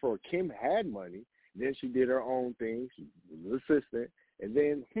 So therefore, Kim had money. Then she did her own thing. She was an assistant. And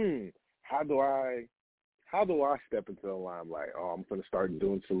then, how do I step into the limelight? Oh, I'm going to start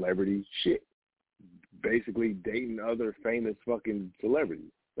doing celebrity shit. Basically dating other famous fucking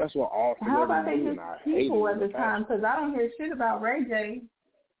celebrities. That's what all celebrities do. How about they just people at the time? Because I don't hear shit about Ray J.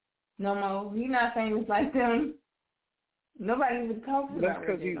 No more. He's not famous like them. Nobody even talks about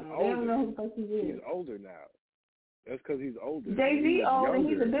Ray J. They don't know who the fuck he is. He's older now. That's because he's older. Jay-Z old and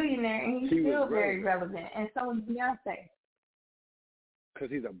he's a billionaire and he's still very relevant. And so is Beyonce. Because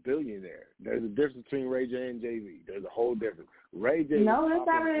he's a billionaire. There's a difference between Ray J and Jay-Z. There's a whole difference. Ray J. No, there's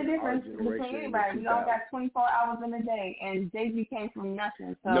not really a difference between anybody. We all got 24 hours in a day, and Jay-Z came from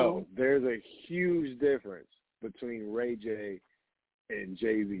nothing. So. No, there's a huge difference between Ray J and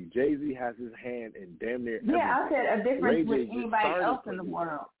Jay-Z. Jay-Z has his hand in damn near everything. Yeah, I said a difference with anybody else in the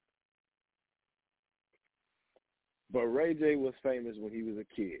world. But Ray J was famous when he was a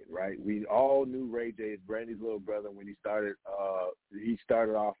kid, right? We all knew Ray J as Brandy's little brother when he started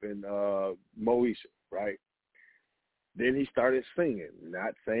off in Moesha, right? Then he started singing.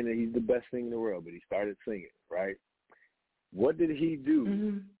 Not saying that he's the best singer in the world, but he started singing, right? What did he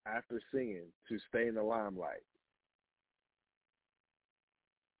do after singing to stay in the limelight?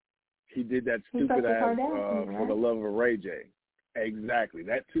 He did that stupid ass For the Love of Ray J. Exactly,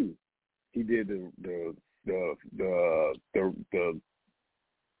 that too. He did the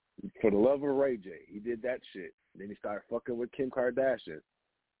For the Love of Ray J. He did that shit. Then he started fucking with Kim Kardashian.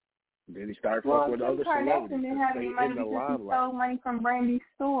 Then he started fucking with other celebrities. Kim Kardashian didn't have any money because she stole money from Brandy's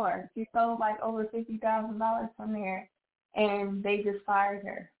store. She stole like over $50,000 from there, and they just fired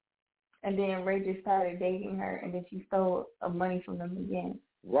her. And then Ray J started dating her, and then she stole money from them again.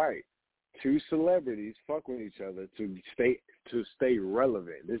 Right. Two celebrities fuck with each other to stay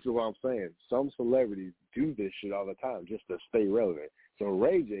relevant. This is what I'm saying. Some celebrities do this shit all the time just to stay relevant. So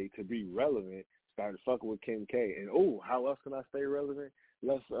Ray J, to be relevant, started fucking with Kim K. And how else can I stay relevant?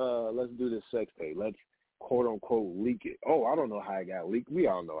 Let's do this sex tape. Let's quote unquote leak it. Oh, I don't know how it got leaked. We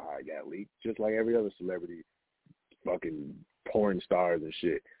all know how it got leaked, just like every other celebrity, fucking porn stars and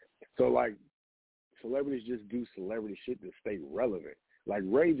shit. So like, celebrities just do celebrity shit to stay relevant. Like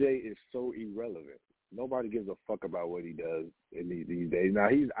Ray J is so irrelevant. Nobody gives a fuck about what he does in these days. Now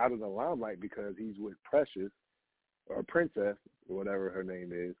he's out of the limelight because he's with Precious or Princess, or whatever her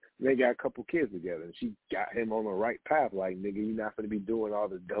name is. They got a couple kids together, and she got him on the right path. Like, nigga, you're not going to be doing all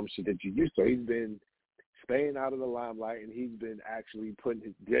the dumb shit that you used to. He's been staying out of the limelight, and he's been actually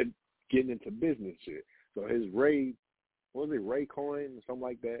getting into business shit. So his Ray coin or something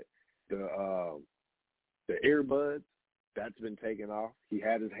like that? The earbuds, that's been taken off. He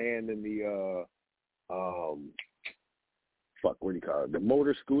had his hand in the what do you call it? The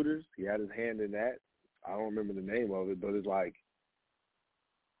motor scooters. He had his hand in that. I don't remember the name of it, but it's like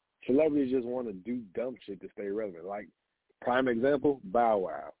celebrities just want to do dumb shit to stay relevant. Like, prime example, Bow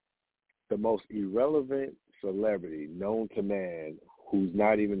Wow, the most irrelevant celebrity known to man, who's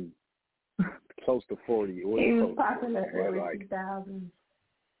not even close to 40. He was popular early 2000s.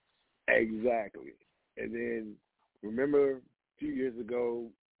 Exactly. And then remember a few years ago,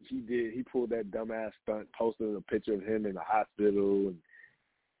 he pulled that dumbass stunt, posted a picture of him in the hospital, and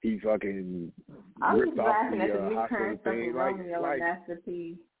he fucking ripped off the hospital thing. Like Master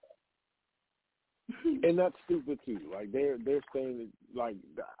P. And that's stupid too. Like they're saying like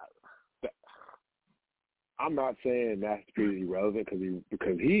I'm not saying Master P is irrelevant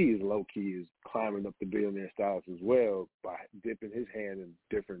because he is low key is climbing up the billionaire status as well by dipping his hand in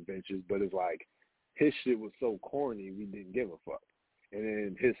different ventures. But it's like his shit was so corny we didn't give a fuck, and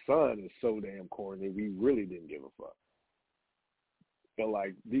then his son is so damn corny we really didn't give a fuck. But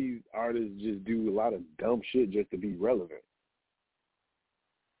like these artists just do a lot of dumb shit just to be relevant.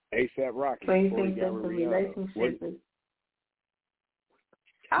 A$AP Rocky. So you think that the relationship is?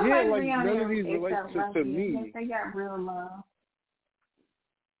 I yeah, like none of these relate to me. They got real love.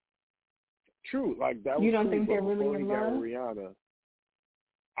 True, like that was. You don't true, think they're really in love? Rihanna.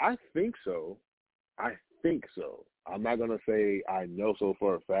 I think so. I'm not gonna say I know so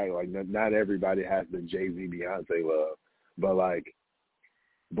for a fact. Like not everybody has the Jay-Z Beyonce love, but like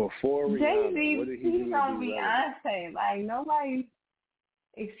before Rihanna, Jay-Z, what did he do? He's on Beyonce. Like nobody's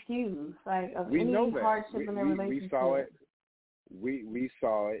excuse like of we any know that. hardship in their relationship. We saw it. We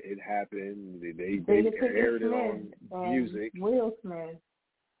saw it. It happened. They aired it on music. Will Smith.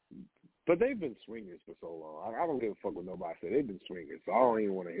 But they've been swingers for so long. I don't give a fuck what nobody said. They've been swingers, so I don't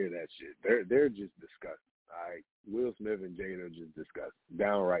even want to hear that shit. They're just disgusting. All right, Will Smith and Jada are just disgusting,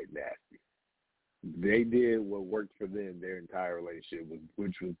 downright nasty. They did what worked for them their entire relationship,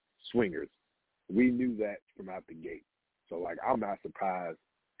 which was swingers. We knew that from out the gate. So like, I'm not surprised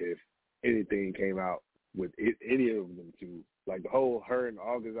if anything came out with any of them two. Like the whole her and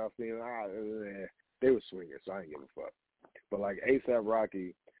August I was seeing, they were swingers, so I ain't give a fuck. But like A$AP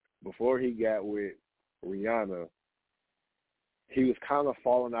Rocky, before he got with Rihanna, he was kind of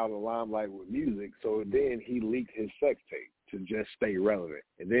falling out of the limelight with music, so then he leaked his sex tape to just stay relevant.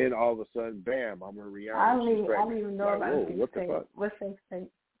 And then all of a sudden, bam, I'm a Rihanna. I don't even know about sex what tape. The fuck? What sex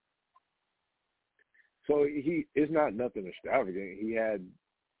tape? So it's not nothing extravagant. He had,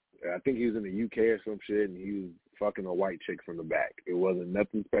 I think he was in the UK or some shit, and he was fucking a white chick from the back. It wasn't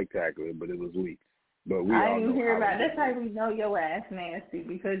nothing spectacular, but it was leaked. But I didn't hear about it. That's how we know your ass nasty,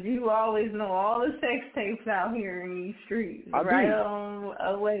 because you always know all the sex tapes out here in these streets. On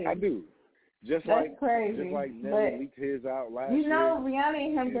away. I do. That's crazy. Just like Nelly leaked his out last year. You know, Rihanna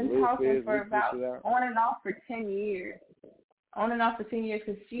and him been talking for about on and off for 10 years. On and off for 10 years,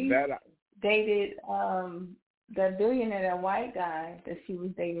 because she dated that billionaire, that white guy that she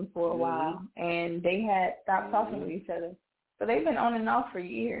was dating for a while, and they had stopped talking to each other. So they've been on and off for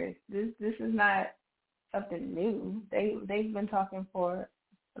years. This is not something new. They've been talking for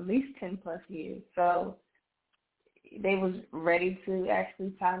at least 10 plus years. So they was ready to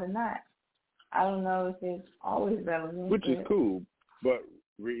actually tie the knot. I don't know if it's always relevant. Which is cool, but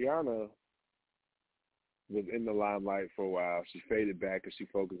Rihanna was in the limelight for a while. She faded back and she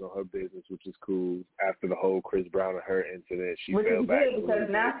focused on her business, which is cool. After the whole Chris Brown and her incident, she fell back. Which is good, because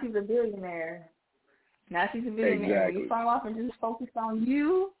now she's a billionaire. Exactly. When you fall off and just focus on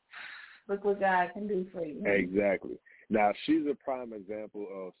you, look what God can do for you. Exactly. Now, she's a prime example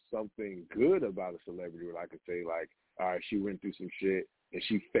of something good about a celebrity where I could say, like, all right, she went through some shit and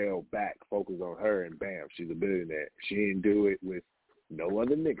she fell back, focused on her, and bam, she's a billionaire. She didn't do it with no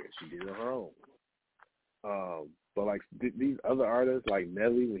other nigga. She did it on her own. But, like, these other artists, like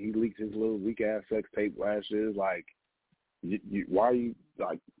Nelly, when he leaked his little weak-ass sex tape last year, like, why are you,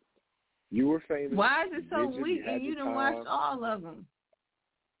 like, you were famous. Why is it so weak and you done watched all of them?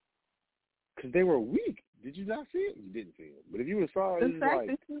 Because they were weak. Did you not see it? You didn't see it. But if you would have saw it, the fact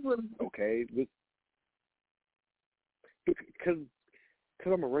that you was okay. Because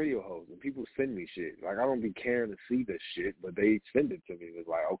I'm a radio host and people send me shit. Like, I don't be caring to see this shit, but they send it to me. It's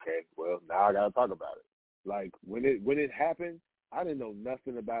like, okay, well, now I got to talk about it. Like, when it happened, I didn't know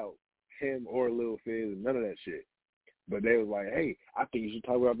nothing about him or Lil Fizz and none of that shit. But they was like, hey, I think you should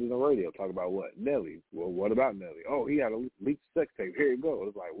talk about this on radio. Talk about what? Nelly. Well, what about Nelly? Oh, he had a leaked sex tape. Here you go.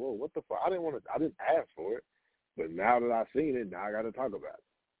 It's like, whoa, what the fuck? I didn't ask for it. But now that I've seen it, now I got to talk about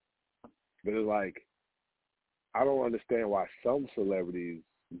it. But it's like, I don't understand why some celebrities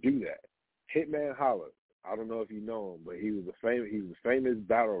do that. Hitman Holla. I don't know if you know him, but he was a famous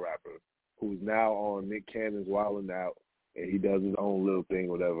battle rapper who's now on Nick Cannon's Wildin' Out, and he does his own little thing,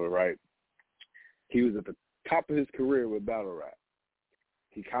 whatever, right? He was at the top of his career with battle rap.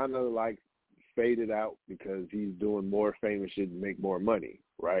 He kind of like faded out because he's doing more famous shit to make more money,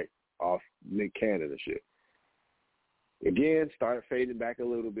 right, off Nick Cannon and shit. Again, started fading back a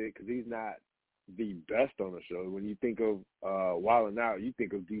little bit because he's not the best on the show. When you think of Wildin' Out, you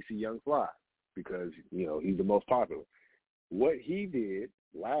think of DC Young Fly because, you know, he's the most popular. What he did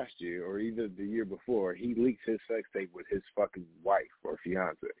last year or either the year before, he leaked his sex tape with his fucking wife or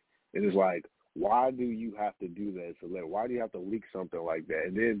fiance. And it's like, why do you have to do that as a celebrity? Why do you have to leak something like that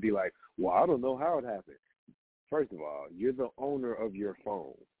and then be like, well, I don't know how it happened? First of all, you're the owner of your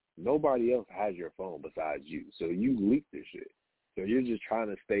phone. Nobody else has your phone besides you. So you leaked this shit. So you're just trying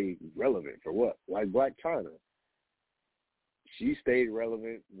to stay relevant for what? Like Black China. She stayed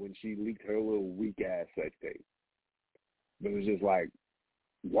relevant when she leaked her little weak-ass sex tape. But it's just like,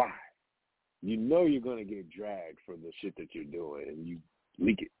 why? You know you're going to get dragged for the shit that you're doing, and you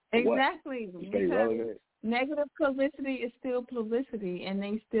leak it. Exactly. To stay relevant. Negative publicity is still publicity, and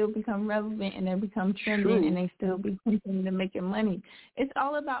they still become relevant, and they become trending, and they still be continuing to making money. It's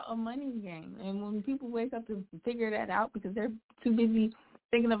all about a money game, and when people wake up to figure that out because they're too busy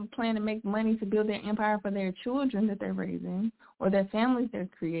thinking of a plan to make money to build their empire for their children that they're raising or their families they're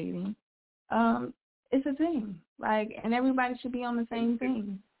creating, it's a thing. Like, and everybody should be on the same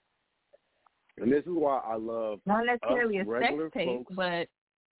thing. And this is why I love not necessarily us a sex tape, folks. but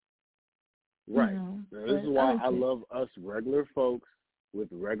right. This is why I love us regular folks with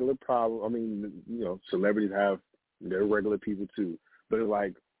regular problems. I mean, you know, celebrities have their regular people too. But it's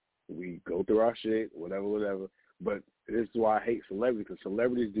like we go through our shit, whatever. But this is why I hate celebrities, because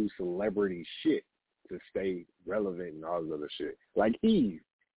celebrities do celebrity shit to stay relevant and all this other shit. Like Eve.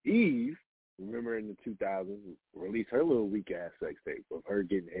 Eve, remember in the 2000s, released her little weak-ass sex tape of her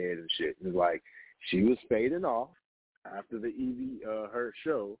getting head and shit. And it's like she was fading off after the Evie, her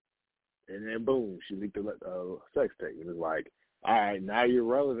show. And then, boom, she leaked a sex tape. And it's like, all right, now you're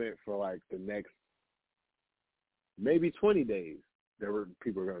relevant for, like, the next maybe 20 days that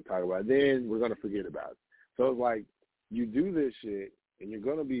people are going to talk about it. Then we're going to forget about it. So it's like you do this shit, and you're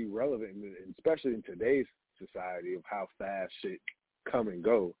going to be relevant, and especially in today's society of how fast shit come and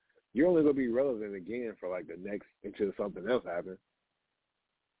go. You're only going to be relevant again for, like, the next until something else happens.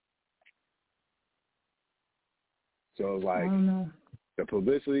 So it's like the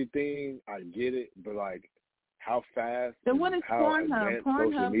publicity thing, I get it, but like how fast so what is how advanced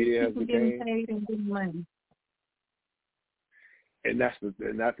social media has become. Paid and good money. And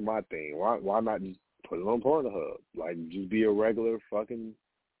that's my thing. Why not just put it on Pornhub? Like just be a regular fucking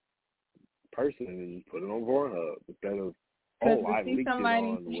person and just put it on Pornhub instead of I leaked it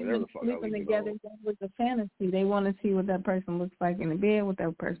on whatever the fuck I leaked together it on. with a fantasy. They want to see what that person looks like in the bed, what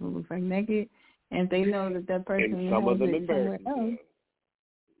that person looks like naked. And they know that person and some of them embarrass themselves.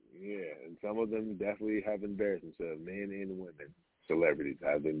 Yeah, and some of them definitely have embarrassed themselves. Men and women, celebrities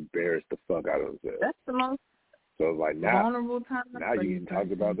have embarrassed the fuck out of themselves. That's the most so like now, vulnerable time. Now you can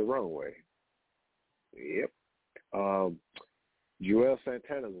talk about the wrong way. Yep. Joel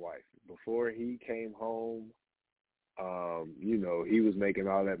Santana's wife, before he came home, you know, he was making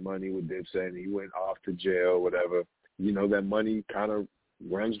all that money with Dipset and he went off to jail, whatever. You know, that money kind of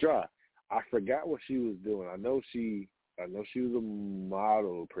runs dry. I forgot what she was doing. I know she was a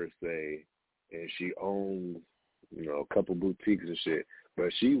model per se, and she owns, you know, a couple boutiques and shit.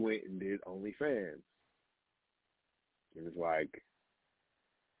 But she went and did OnlyFans. And it's like,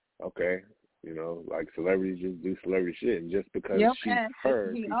 okay, you know, like celebrities just do celebrity shit, and just because she's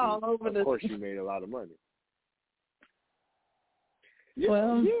her, of course she made a lot of money. Yeah,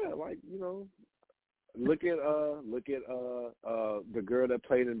 well, yeah, like, you know. Look at the girl that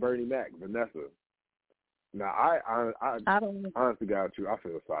played in Bernie Mac, Vanessa. Now I honestly got you. I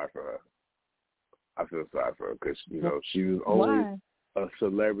feel sorry for her because you know she was only a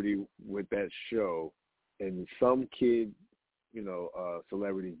celebrity with that show, and some kid, you know,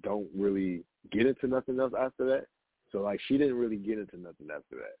 celebrities don't really get into nothing else after that. So like she didn't really get into nothing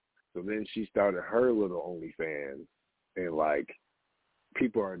after that. So then she started her little OnlyFans, and like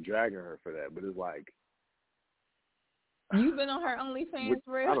people are dragging her for that. But it's like. You've been on her OnlyFans,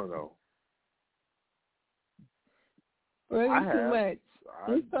 Red? I don't know. Really I too have. much.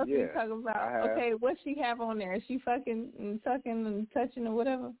 We're supposed to be talking about, okay, what she have on there? Is she fucking and sucking and touching or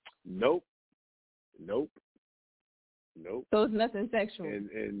whatever? Nope. So it's nothing sexual.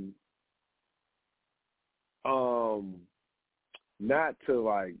 And not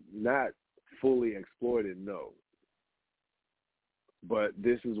fully exploited, no. But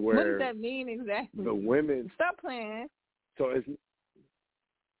this is where. What does that mean exactly? The women. Stop playing. So it's.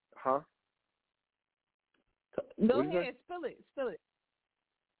 Huh? Go ahead, spill it.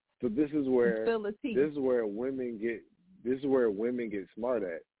 So this is where. Spill the tea. This is where women get smart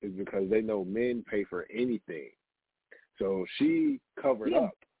at, is because they know men pay for anything. So she covered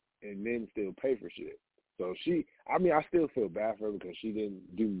up, and men still pay for shit. So I still feel bad for her because she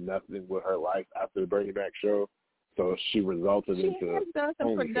didn't do nothing with her life after the Bernie Mac show. So she resulted into She has done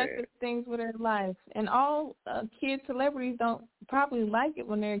some productive things with her life. And all kid celebrities don't probably like it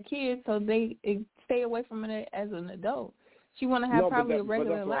when they're kids, so they stay away from it as an adult. She want to have a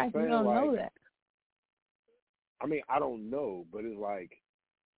regular life. You don't know that. I mean, I don't know, but it's like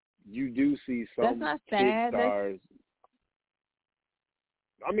you do see some kid stars.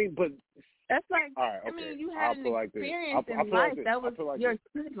 I mean, but that's like, all right, okay. I mean, you had an experience in life. Like that was your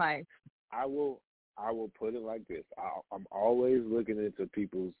kid life. I will put it like this. I'm always looking into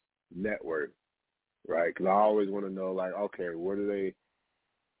people's net worth, right? Because I always want to know, like, okay,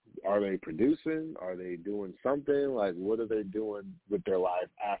 are they producing? Are they doing something? Like, what are they doing with their life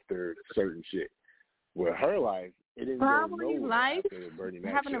after certain shit? With her life, it didn't go nowhere after the Bernie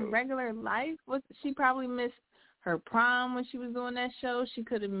Mac having show. A regular life. She probably missed her prom when she was doing that show. She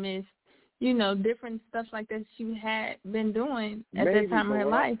could have missed, different stuff like that she had been doing at that time of her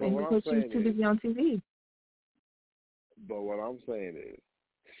life, and because she was too busy on TV. But what I'm saying is,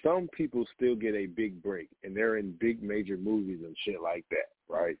 some people still get a big break, and they're in big major movies and shit like that,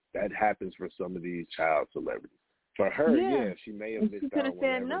 right? That happens for some of these child celebrities. For her, she may have missed out on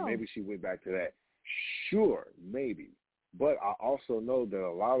whatever. No. Maybe she went back to that. Sure, maybe. But I also know that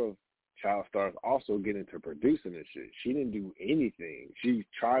a lot of child stars also get into producing and shit. She didn't do anything. She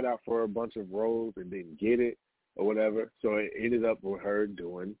tried out for a bunch of roles and didn't get it or whatever. So it ended up with her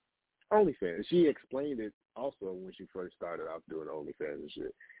doing OnlyFans. She explained it also when she first started off doing OnlyFans and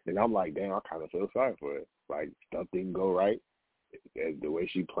shit. And I'm like, damn, I kind of feel sorry for her. Like, stuff didn't go right. The way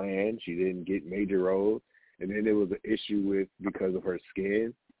she planned, she didn't get major roles. And then there was an issue because of her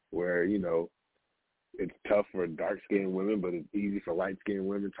skin, where, it's tough for dark-skinned women, but it's easy for light-skinned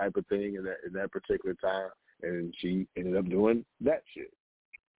women type of thing in that particular time. And she ended up doing that shit.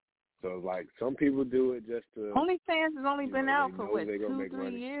 So, like, some people do it just to... OnlyFans has only been out for,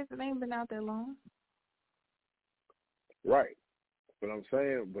 2-3 years? It ain't been out that long. Right. What I'm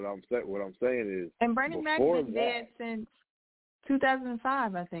saying is... And Bernie Mac's been dead since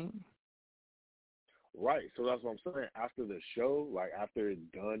 2005, I think. Right. So that's what I'm saying. After the show, like after it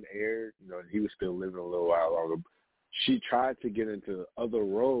done aired, he was still living a little while longer. She tried to get into other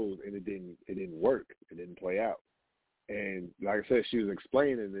roles, and it didn't work. It didn't play out. And like I said, she was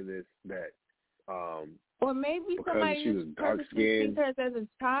explaining in this that or maybe somebody just purposely sees her as a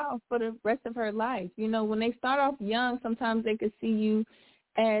child for the rest of her life. When they start off young, sometimes they could see you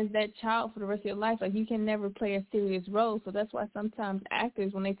as that child for the rest of your life. Like, you can never play a serious role. So that's why sometimes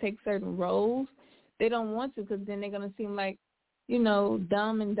actors, when they take certain roles, they don't want to, because then they're going to seem like,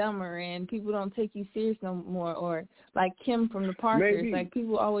 Dumb and Dumber, and people don't take you serious no more. Or like Kim from The Parkers. Maybe. Like,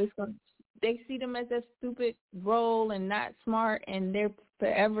 people always they see them as that stupid role and not smart, and they're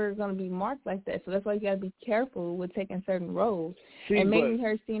forever going to be marked like that. So that's why you got to be careful with taking certain roles. And maybe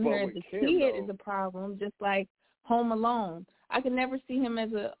seeing her as a kid is a problem, just like Home Alone. I could never see him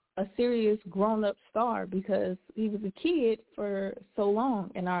as a serious grown-up star because he was a kid for so long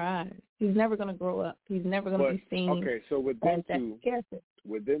in our eyes. He's never going to grow up. He's never going to be seen. Okay, so with them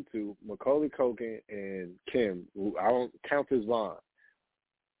two, Macaulay Culkin and Kim, who I don't count as Vaughn.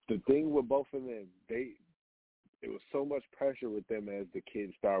 The thing with both of them, it was so much pressure with them as the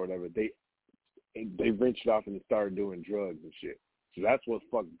kid star, whatever. They ventured off and started doing drugs and shit. So that's what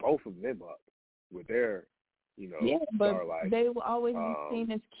fucked both of them up with their, star life. They will always be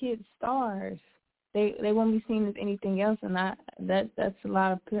seen as kid stars. They won't be seen as anything else, and that's a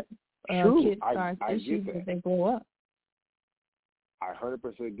lot of kid stars issues as they grow up. I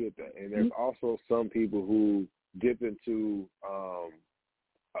 100% get that, and there's also some people who dip into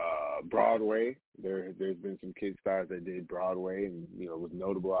Broadway. There's been some kid stars that did Broadway and was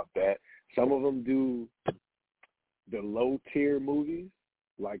notable off that. Some of them do the low tier movies,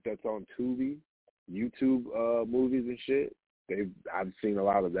 like that's on Tubi, YouTube movies and shit. I've seen a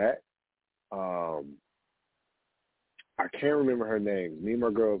lot of that. I can't remember her name. Me and my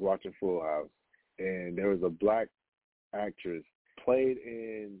girl was watching Full House, and there was a black actress. played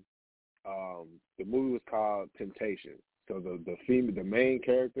in the movie was called Temptation. So the main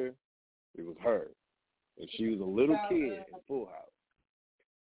character, it was her, and she was a little kid in Full House.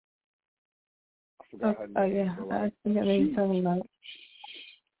 I forgot her name. Oh yeah, I think I know you're talking about.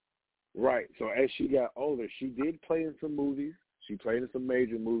 Right. So as she got older, she did play in some movies. She played in some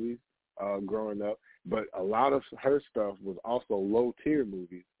major movies growing up, but a lot of her stuff was also low-tier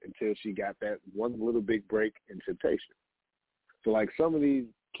movies until she got that one little big break in Temptation. So like some of these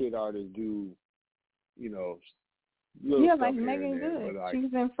kid artists do, you know, little like stuff Megan here and there, Good. like, She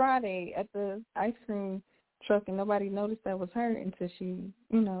was in Friday at the ice cream truck, and nobody noticed that was her until she,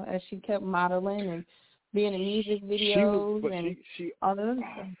 you know, as she kept modeling and being in music videos she all the other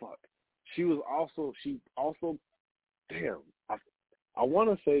stuff. Fuck. She also, damn, I want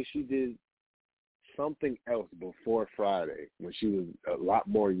to say she did something else before Friday when she was a lot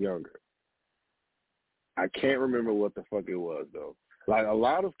more younger. I can't remember what the fuck it was, though. Like, a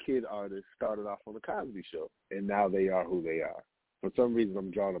lot of kid artists started off on the Cosby Show, and now they are who they are. For some reason,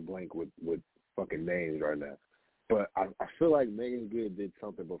 I'm drawing a blank with fucking names right now. But I feel like Megan Good did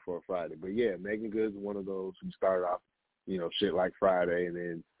something before Friday. But, yeah, Megan Good's one of those who started off, you know, shit like Friday, and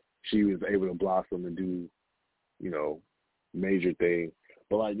then she was able to blossom and do, you know, major things.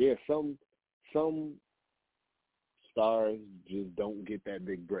 But, like, yeah, some stars just don't get that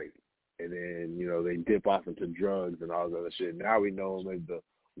big break. And then, you know, they dip off into drugs and all this other shit. Now we know them as the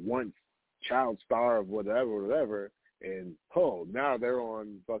once child star of whatever. And, now they're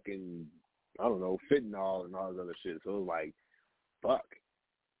on fucking, I don't know, fentanyl and all this other shit. So it's like, fuck.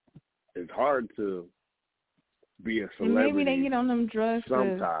 It's hard to be a celebrity. And maybe they get on them drugs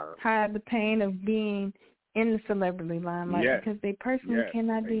sometimes to hide the pain of being in the celebrity limelight because they personally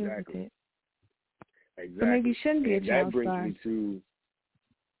cannot deal with it. Exactly. So maybe you shouldn't be a child star.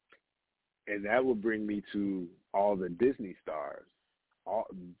 And that would bring me to all the Disney stars.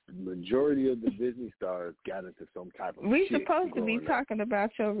 Majority of the Disney stars got into some type of We're shit. supposed to be talking about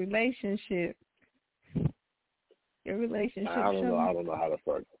your relationship. Your relationship. I don't know how to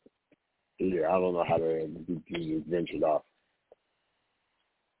fuck. Yeah, I don't know how to just venture off.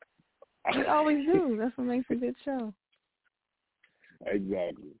 We always do. That's what makes a good show.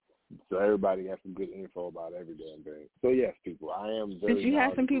 Exactly. So everybody has some good info about every damn thing. So yes, people, I am very. Did you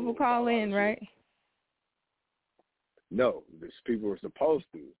have some people call in, right? No, these people were supposed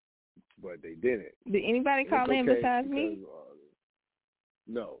to, but they didn't. Did anybody call in besides me?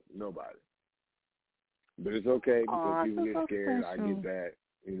 No, nobody. But it's okay because people get scared. I get that.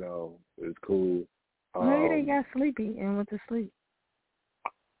 You know, it's cool. Maybe they got sleepy and went to sleep.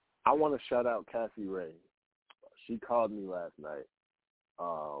 I want to shout out Cassie Ray. She called me last night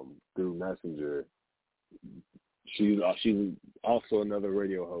through Messenger. She's also another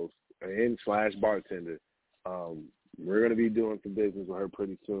radio host and / bartender. We're going to be doing some business with her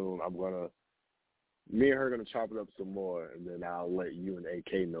pretty soon. Me and her are going to chop it up some more, and then I'll let you and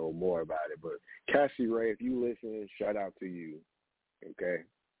AK know more about it. But Cassie Ray, if you listen, shout out to you, okay?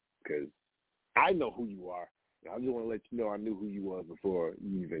 Because I know who you are. I just want to let you know I knew who you was before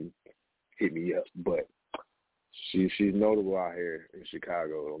you even hit me up. But she's notable out here in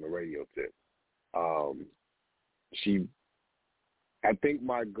Chicago on the radio tip. I think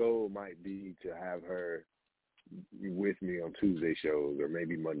my goal might be to have her with me on Tuesday shows or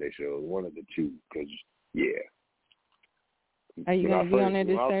maybe Monday shows, one of the two. Because Are you going to be on there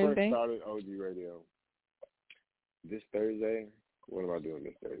this Thursday? When I first started OG Radio, this Thursday, what am I doing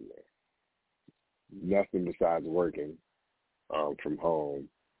this Thursday? Nothing besides working from home.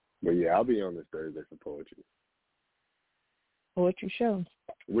 But yeah, I'll be on this Thursday for poetry. What you show?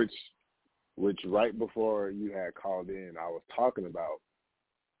 Which right before you had called in, I was talking about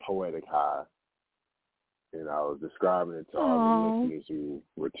Poetic High. And I was describing it to all the listeners who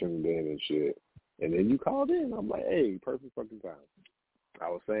were tuned in and shit. And then you called in. I'm like, hey, perfect fucking time. I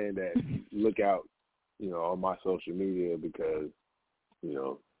was saying that look out, on my social media because, in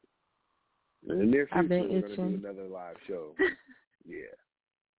the near future, we're going to do another live show. Yeah.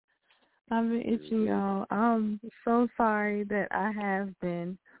 I've been itching, y'all. I'm so sorry that I've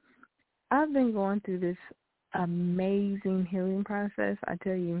been going through this amazing healing process. I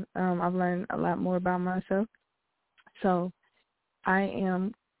tell you, I've learned a lot more about myself. So I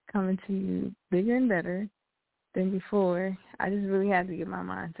am coming to you bigger and better than before. I just really had to get my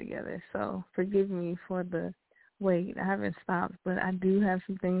mind together. So forgive me for the wait. I haven't stopped, but I do have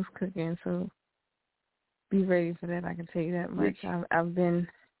some things cooking. So be ready for that. I can tell you that much. I've been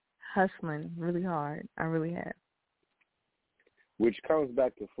hustling really hard. I really have. Which comes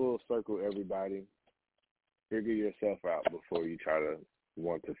back to full circle, everybody. Figure yourself out before you try to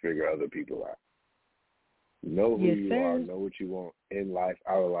want to figure other people out. Know who you are. Know what you want in life,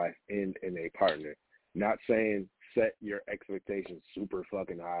 out of life, in a partner. Not saying set your expectations super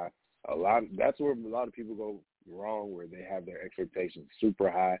fucking high. That's where a lot of people go wrong, where they have their expectations super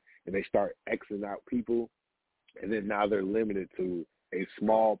high and they start Xing out people, and then now they're limited to a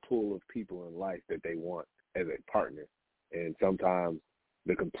small pool of people in life that they want as a partner. And sometimes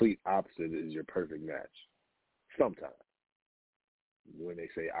the complete opposite is your perfect match. Sometimes. When they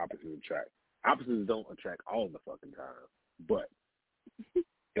say opposites attract. Opposites don't attract all the fucking time. But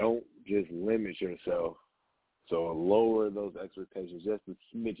don't just limit yourself. So lower those expectations just a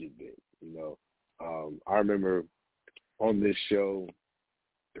smidget bit, you know. I remember on this show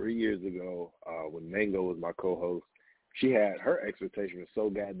 3 years ago when Mango was my co-host, she had her expectation was so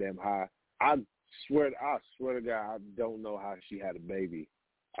goddamn high. I swear to God, I don't know how she had a baby.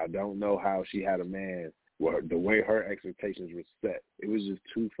 I don't know how she had a man. Well, the way her expectations were set, it was just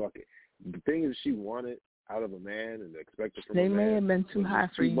too fucking. The thing is, she wanted out of a man and expected from a man. They may have been too high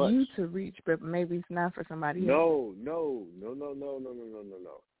for you much to reach, but maybe it's not for somebody else. No.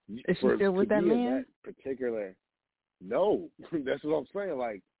 Is she still with that man? That particular, no. That's what I'm saying.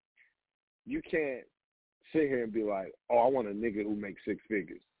 Like, you can't sit here and be like, oh, I want a nigga who makes six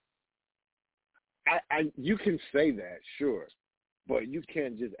figures. You can say that, sure. But you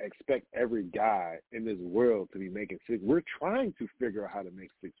can't just expect every guy in this world to be making six. We're trying to figure out how to make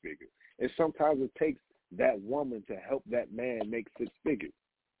six figures. And sometimes it takes that woman to help that man make six figures.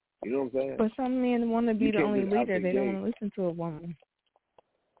 You know what I'm saying? But some men want to be the only leader. They don't want to listen to a woman.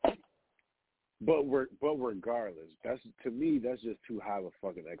 But regardless, to me, that's just too high of a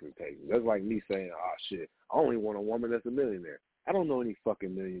fucking expectation. That's like me saying, oh, shit, I only want a woman that's a millionaire. I don't know any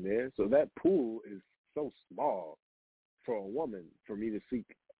fucking millionaires. So that pool is so small for a woman, for me to seek,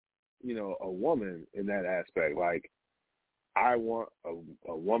 you know, a woman in that aspect. Like, I want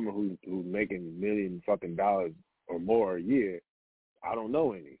a woman who's making $1 million fucking dollars or more a year. I don't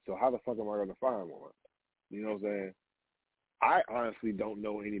know any. So how the fuck am I going to find one? You know what I'm saying? I honestly don't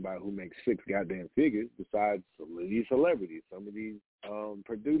know anybody who makes six goddamn figures besides some of these celebrities, some of these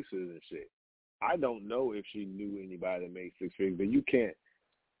producers and shit. I don't know if she knew anybody that makes six figures, but you can't.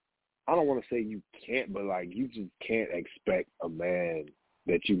 I don't want to say you can't, but like you just can't expect a man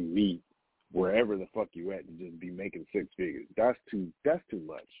that you meet wherever the fuck you at to just be making six figures. That's too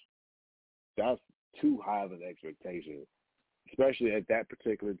much. That's too high of an expectation, especially at that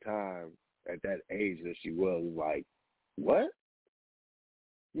particular time, at that age that she was. Like, what?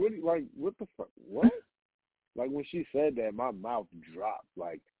 What the fuck? What? Like when she said that, my mouth dropped.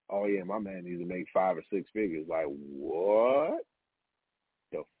 Like, oh yeah, my man needs to make 5 or 6 figures. Like, what?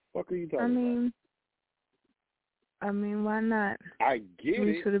 The fuck are you talking about? I mean, why not? I get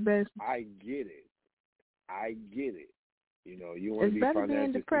it. For the best. I get it. You know, you want to be financially secure. It's better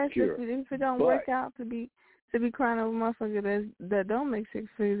being depressed if it don't work out to be crying over motherfucker that don't make six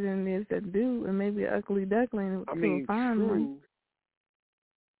figures and is that do, and maybe an ugly duckling to a fine one.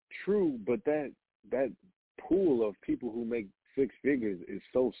 True, but that pool of people who make six figures is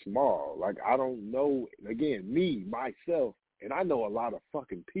so small. Like, I don't know, again, me, myself, and I know a lot of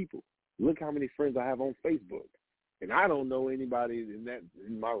fucking people. Look how many friends I have on Facebook. And I don't know anybody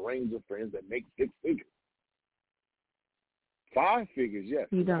in my range of friends that make six figures. 5 figures, yes.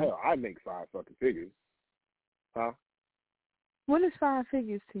 You don't. Hell, I make 5 fucking figures. Huh? What is 5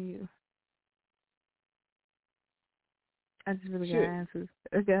 figures to you? I just really got answers.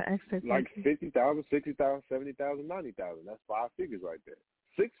 I got expectations. Like 50,000, 60,000, 70,000, 90,000. That's 5 figures right there.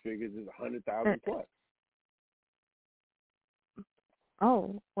 6 figures is 100,000 plus.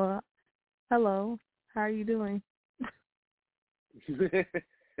 Oh, well, hello. How are you doing?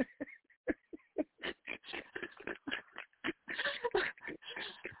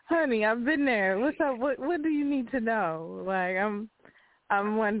 Honey, I've been there. What's up? What do you need to know? Like,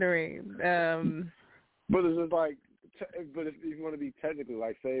 I'm wondering. But it's just like, but if you want to be technically,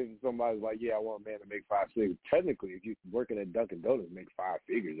 like, say if somebody's like, yeah, I want a man to make 5 figures. Technically, if you're working at Dunkin' Donuts, make 5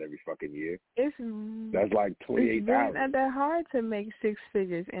 figures every fucking year. That's like 28,000. It's really not that hard to make 6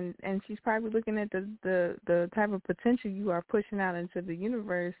 figures, and she's probably looking at the type of potential you are pushing out into the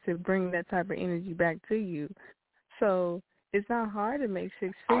universe to bring that type of energy back to you. So it's not hard to make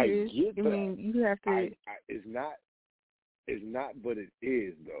 6 figures. I get that. I mean, you have to. It's not, but it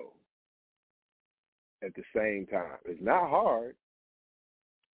is though. At the same time, it's not hard,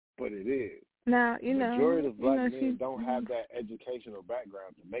 but it is. Now, the majority of black men don't have that educational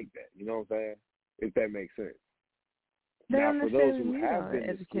background to make that. You know what I'm saying? If that makes sense. They now, don't for those who necessarily have need been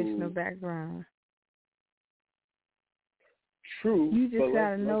educational school, background. True. You just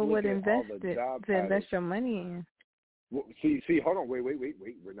gotta know what to invest your money in. Well, see, hold on, wait.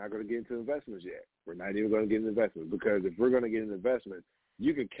 We're not going to get into investments yet. We're not even going to get into investments because if we're going to get into investments,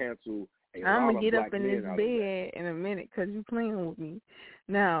 you can cancel a I'm lot gonna of get black up in men this out of bed in a minute because you playing with me.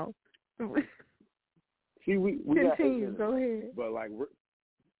 Now, see, we got 8 continue. minutes, Go ahead. but like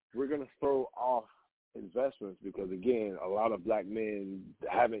we're going to throw off investments because again, a lot of black men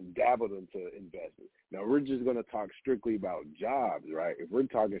haven't dabbled into investments. Now we're just going to talk strictly about jobs, right? If we're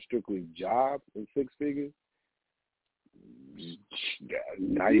talking strictly jobs in 6 figures.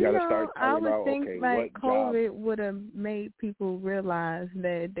 Now you got to start talking about, think okay, like what COVID jobs? would have made people realize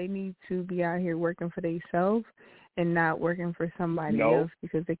that they need to be out here working for themselves and not working for somebody else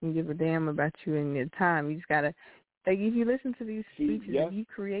because they can give a damn about you and your time. You just got to, like, if you listen to these speeches, if you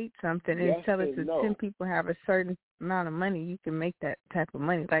create something and tell it to 10 people have a certain amount of money, you can make that type of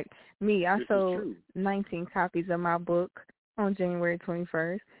money. Like me, I sold 19 copies of my book on January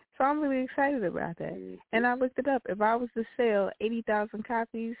 21st. So I'm really excited about that. And I looked it up. If I was to sell 80,000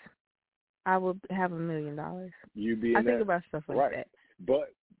 copies, I would have $1 million. I think about stuff like that.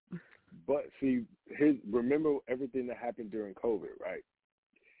 But see, remember everything that happened during COVID, right?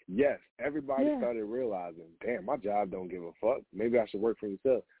 Yes, everybody started realizing, damn, my job don't give a fuck. Maybe I should work for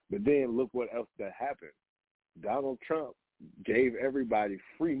myself. But then look what else that happened. Donald Trump gave everybody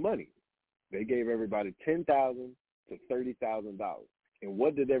free money. They gave everybody $10,000 to $30,000. And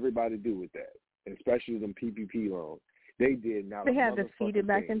what did everybody do with that? Especially them PPP loans. They did not. They had to feed it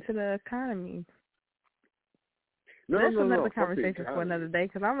back into the economy. That's another conversation for another day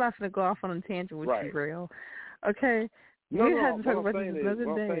because I'm not going to go off on a tangent with you, Grail. Okay? We have to talk about this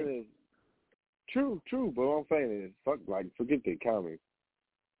another day. True. But what I'm saying is, forget the economy.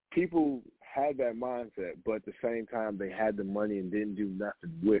 People had that mindset, but at the same time, they had the money and didn't do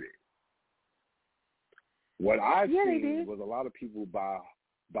nothing with it. What I've seen was a lot of people buy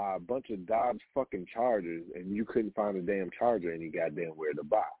a bunch of Dodge fucking Chargers, and you couldn't find a damn Charger any goddamn where to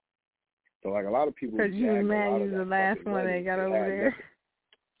buy. So, like, a lot of people... Because you were mad you was the last one they got over there.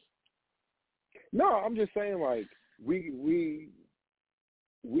 No, I'm just saying, like, we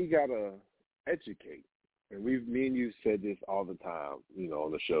got to educate. And me and you said this all the time,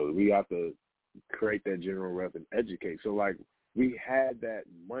 on the show. We have to create that general rep and educate. So, like, we had that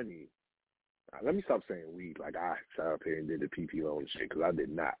money. Let me stop saying we. Like, I sat up here and did the PP loan shit because I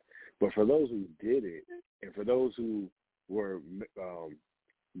did not. But for those who did it, and for those who were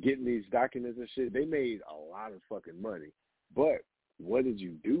getting these documents and shit, they made a lot of fucking money. But what did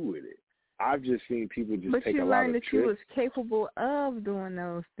you do with it? I've just seen people take a lot of trips. But you learned that you was capable of doing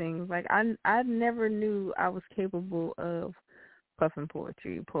those things. Like, I never knew I was capable of puffing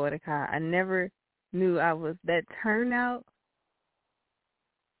poetry, poetic high. I never knew I was that turnout.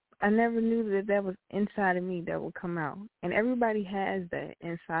 I never knew that was inside of me that would come out. And everybody has that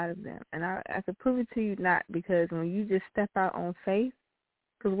inside of them. And I could prove it to you not because when you just step out on faith,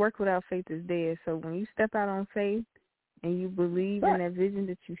 because work without faith is dead. So when you step out on faith and you believe in that vision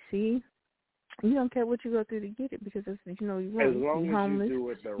that you see, you don't care what you go through to get it because that's what you want. You can be homeless,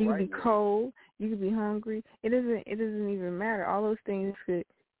 you can be cold, you can be hungry. It doesn't even matter. All those things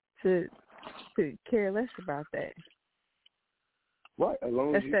could care less about that. Right, as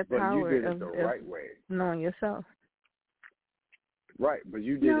long as you did it the right way. Knowing yourself. Right, but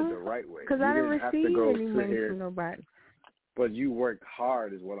you did it the right way. Because I didn't receive any money from nobody. But you worked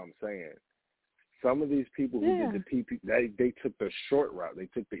hard is what I'm saying. Some of these people who did the PP, they took the short route. They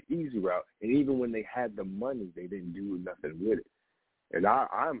took the easy route. And even when they had the money, they didn't do nothing with it. And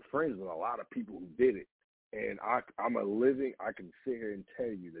I'm friends with a lot of people who did it. And I can sit here and tell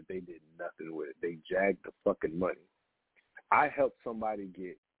you that they did nothing with it. They jagged the fucking money. I helped somebody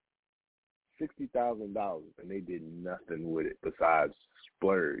get $60,000 and they did nothing with it besides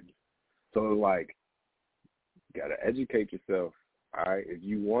splurge. So, like, you got to educate yourself, all right? If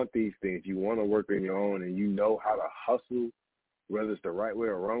you want these things, you want to work on your own and you know how to hustle, whether it's the right way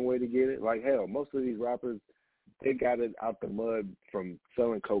or wrong way to get it. Like, hell, most of these rappers, they got it out the mud from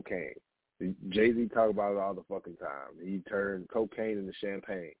selling cocaine. Jay-Z talk about it all the fucking time. He turned cocaine into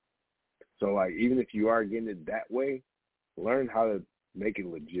champagne. So, like, even if you are getting it that way, learn how to make it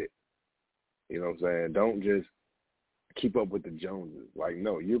legit. You know what I'm saying? Don't just keep up with the Joneses. Like,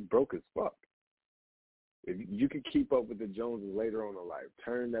 no, you're broke as fuck. If you can keep up with the Joneses later on in life,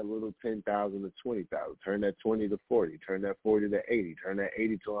 turn that little 10,000 to 20,000, turn that 20 to 40, turn that 40 to 80, turn that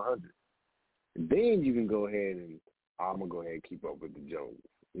 80 to 100. And then you can go ahead and I'm gonna go ahead and keep up with the Joneses.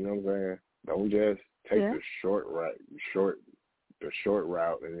 You know what I'm saying? Don't just take the short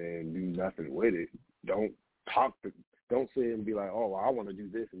route and then do nothing with it. Don't sit and be like, oh, well, I want to do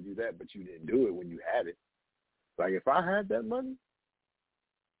this and do that, but you didn't do it when you had it. Like, if I had that money,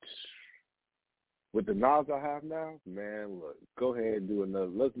 with the knowledge I have now, man, look, go ahead and do another.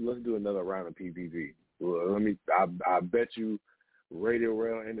 Let's do another round of PPP. Well, I bet you, Radio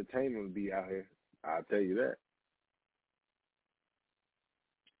Rail Entertainment will be out here. I'll tell you that.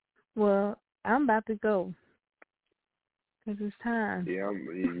 Well, I'm about to go because it's time. Yeah,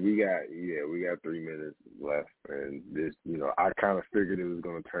 we got 3 minutes left, and this, I kind of figured it was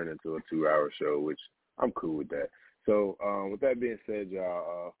going to turn into a 2-hour show, which I'm cool with that. So, with that being said,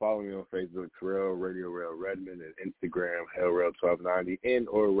 y'all, follow me on Facebook, Terrell Radio Rail Redmond, and Instagram, HellRail1290 and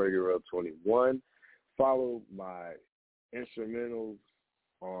or Radio Rail 21. Follow my instrumentals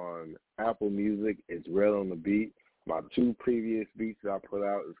on Apple Music. It's Rail on the Beat. My 2 previous beats that I put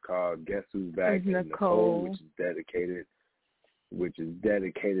out is called Guess Who's Back and Nicole, which is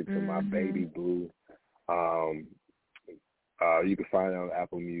dedicated to my baby Blue. You can find it on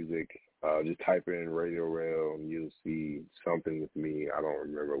Apple Music. Just type in Radio Rail and you'll see something with me. I don't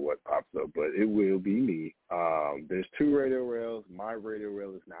remember what pops up, but it will be me. There's 2 Radio Rails. My Radio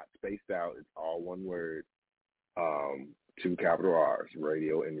Rail is not spaced out. It's all one word. 2 capital R's,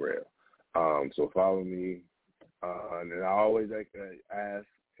 Radio and Rail. So follow me. And I always ask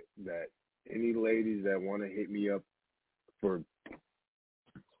that any ladies that want to hit me up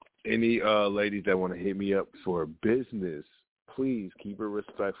for business, please keep it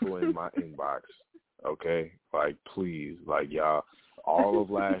respectful in my inbox, okay? Like, please. Like, y'all, all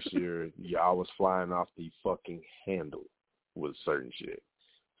of last year, y'all was flying off the fucking handle with certain shit.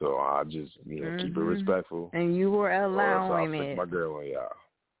 So I just, keep it respectful. And you were allowing it. My girl on y'all.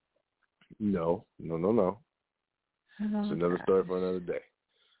 No. It's another story for another day.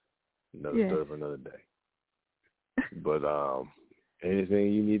 Story for another day. But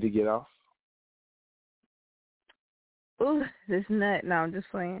anything you need to get off? Ooh, this nut. No, I'm just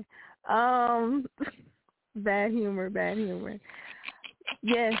playing. Bad humor.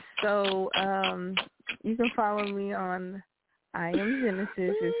 Yes, so you can follow me on I Am Genesis.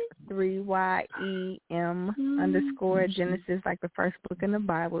 It's 3YEM_Genesis, like the first book in the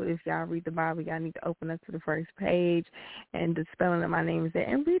Bible. If y'all read the Bible, y'all need to open up to the first page, and the spelling of my name is there.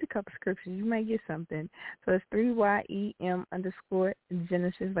 And read a couple scriptures. You might get something. So it's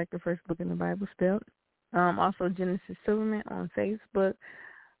 3YEM_Genesis, like the first book in the Bible spelled. Also Genesis Silverman on Facebook.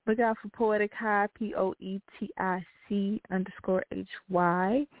 Look out for Poetic High, POETIC_HY,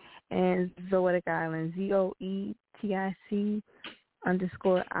 and Zoetic Island,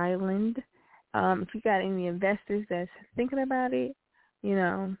 ZOETIC_island. If you got any investors that's thinking about it,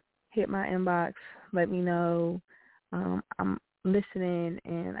 hit my inbox. Let me know. I'm listening,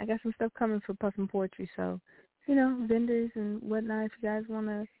 and I got some stuff coming for Puffin Poetry. So, vendors and whatnot, if you guys want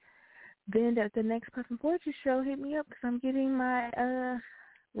to vend at the next Puffin Poetry show, hit me up because I'm getting my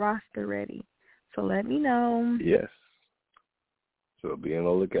roster ready. So let me know. Yes. So be on the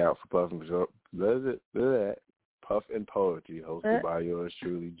lookout for Puffin Poetry, hosted by yours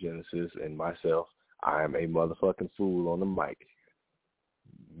truly, Genesis, and myself. I am a motherfucking fool on the mic.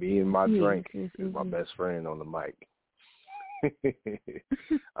 Me and my drink is my best friend on the mic.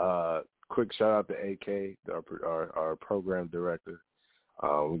 Quick shout out to AK, our program director.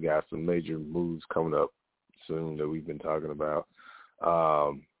 We got some major moves coming up soon that we've been talking about.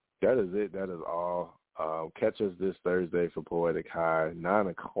 That is it. That is all. Catch us this Thursday for Poetic High, 9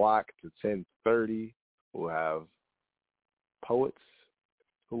 o'clock to 10:30. We'll have poets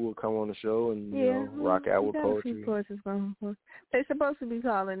who will come on the show and rock out with poetry. They're supposed to be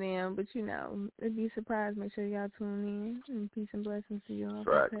calling in, but it'd be a surprise. Make sure y'all tune in. And peace and blessings to you all.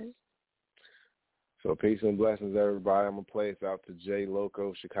 Right. So peace and blessings, everybody. I'm going to play us out to Jay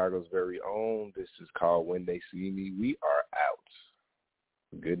Loco, Chicago's very own. This is called When They See Me. We are out.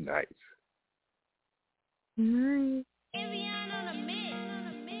 Good night. Good night.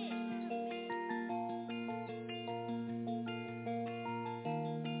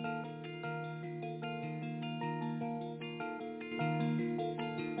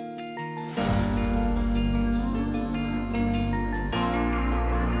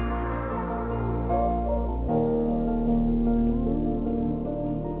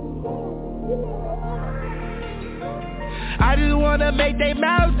 I just wanna make they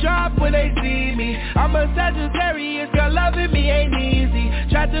mouth drop when they see me. I'm a Sagittarius, girl, loving me ain't easy.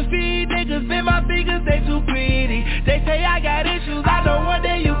 Try to feed niggas, bend my fingers, they too greedy. They say I got issues, I know one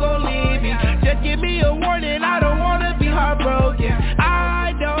day you gon' leave me. Just give me a warning, I don't wanna be heartbroken.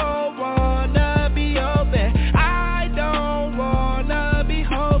 I don't wanna be open, I don't wanna be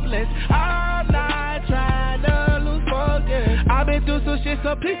hopeless. I'm not trying to lose focus. I've been through some shit,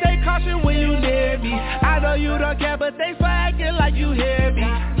 so please take caution when you near me. I know you don't care, but thanks for acting like you hear me.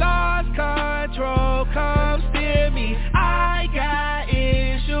 Lost control, come steer me. I got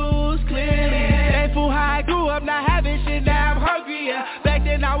issues clearly. They grew up not having shit, now I'm hungry, yeah. Back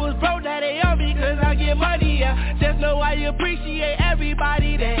then I was broke, now they on me cause I get money, yeah. Just know I appreciate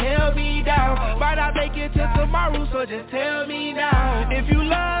everybody that held me down. Might not make it till tomorrow, so just tell me now. If you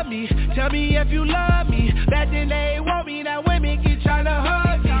love me, tell me if you love me. Back then they ain't want me, now women keep tryna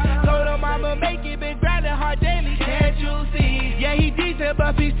hug me. Told them I'ma make it, been grinding hard daily, can't you see? Yeah, he decent,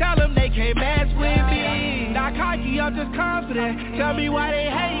 but please tell them they can't mess with me. Not cocky, I'm just confident. Tell me why they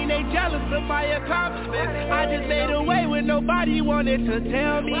hating, they jealous of my accomplishments. I just made a way when nobody wanted to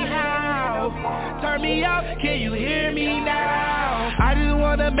tell me how. Turn me up, can you hear me now? I just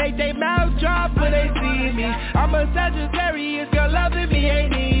wanna make they mouths drop when they see me. I'm a Sagittarius, girl, loving me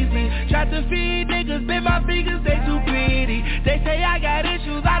ain't easy. Try to feed niggas, bend my fingers, they too greedy. They say I got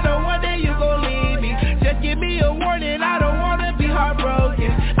issues, I know one day you gon' leave me. Just give me a warning, I don't wanna be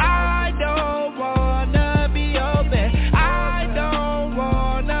heartbroken. I don't wanna be open, I don't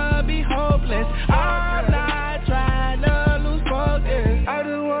wanna be hopeless. I'm not trying to lose focus. I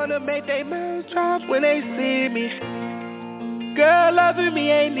just wanna make they mouths drop when they see me. Girl, loving me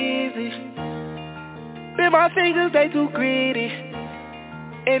ain't easy. Bend my fingers, they too greedy.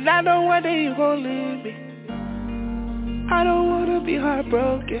 And I know one day you gon' leave me. I don't wanna be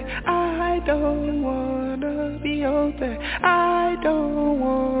heartbroken, I don't wanna be open, I don't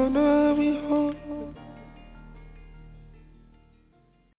wanna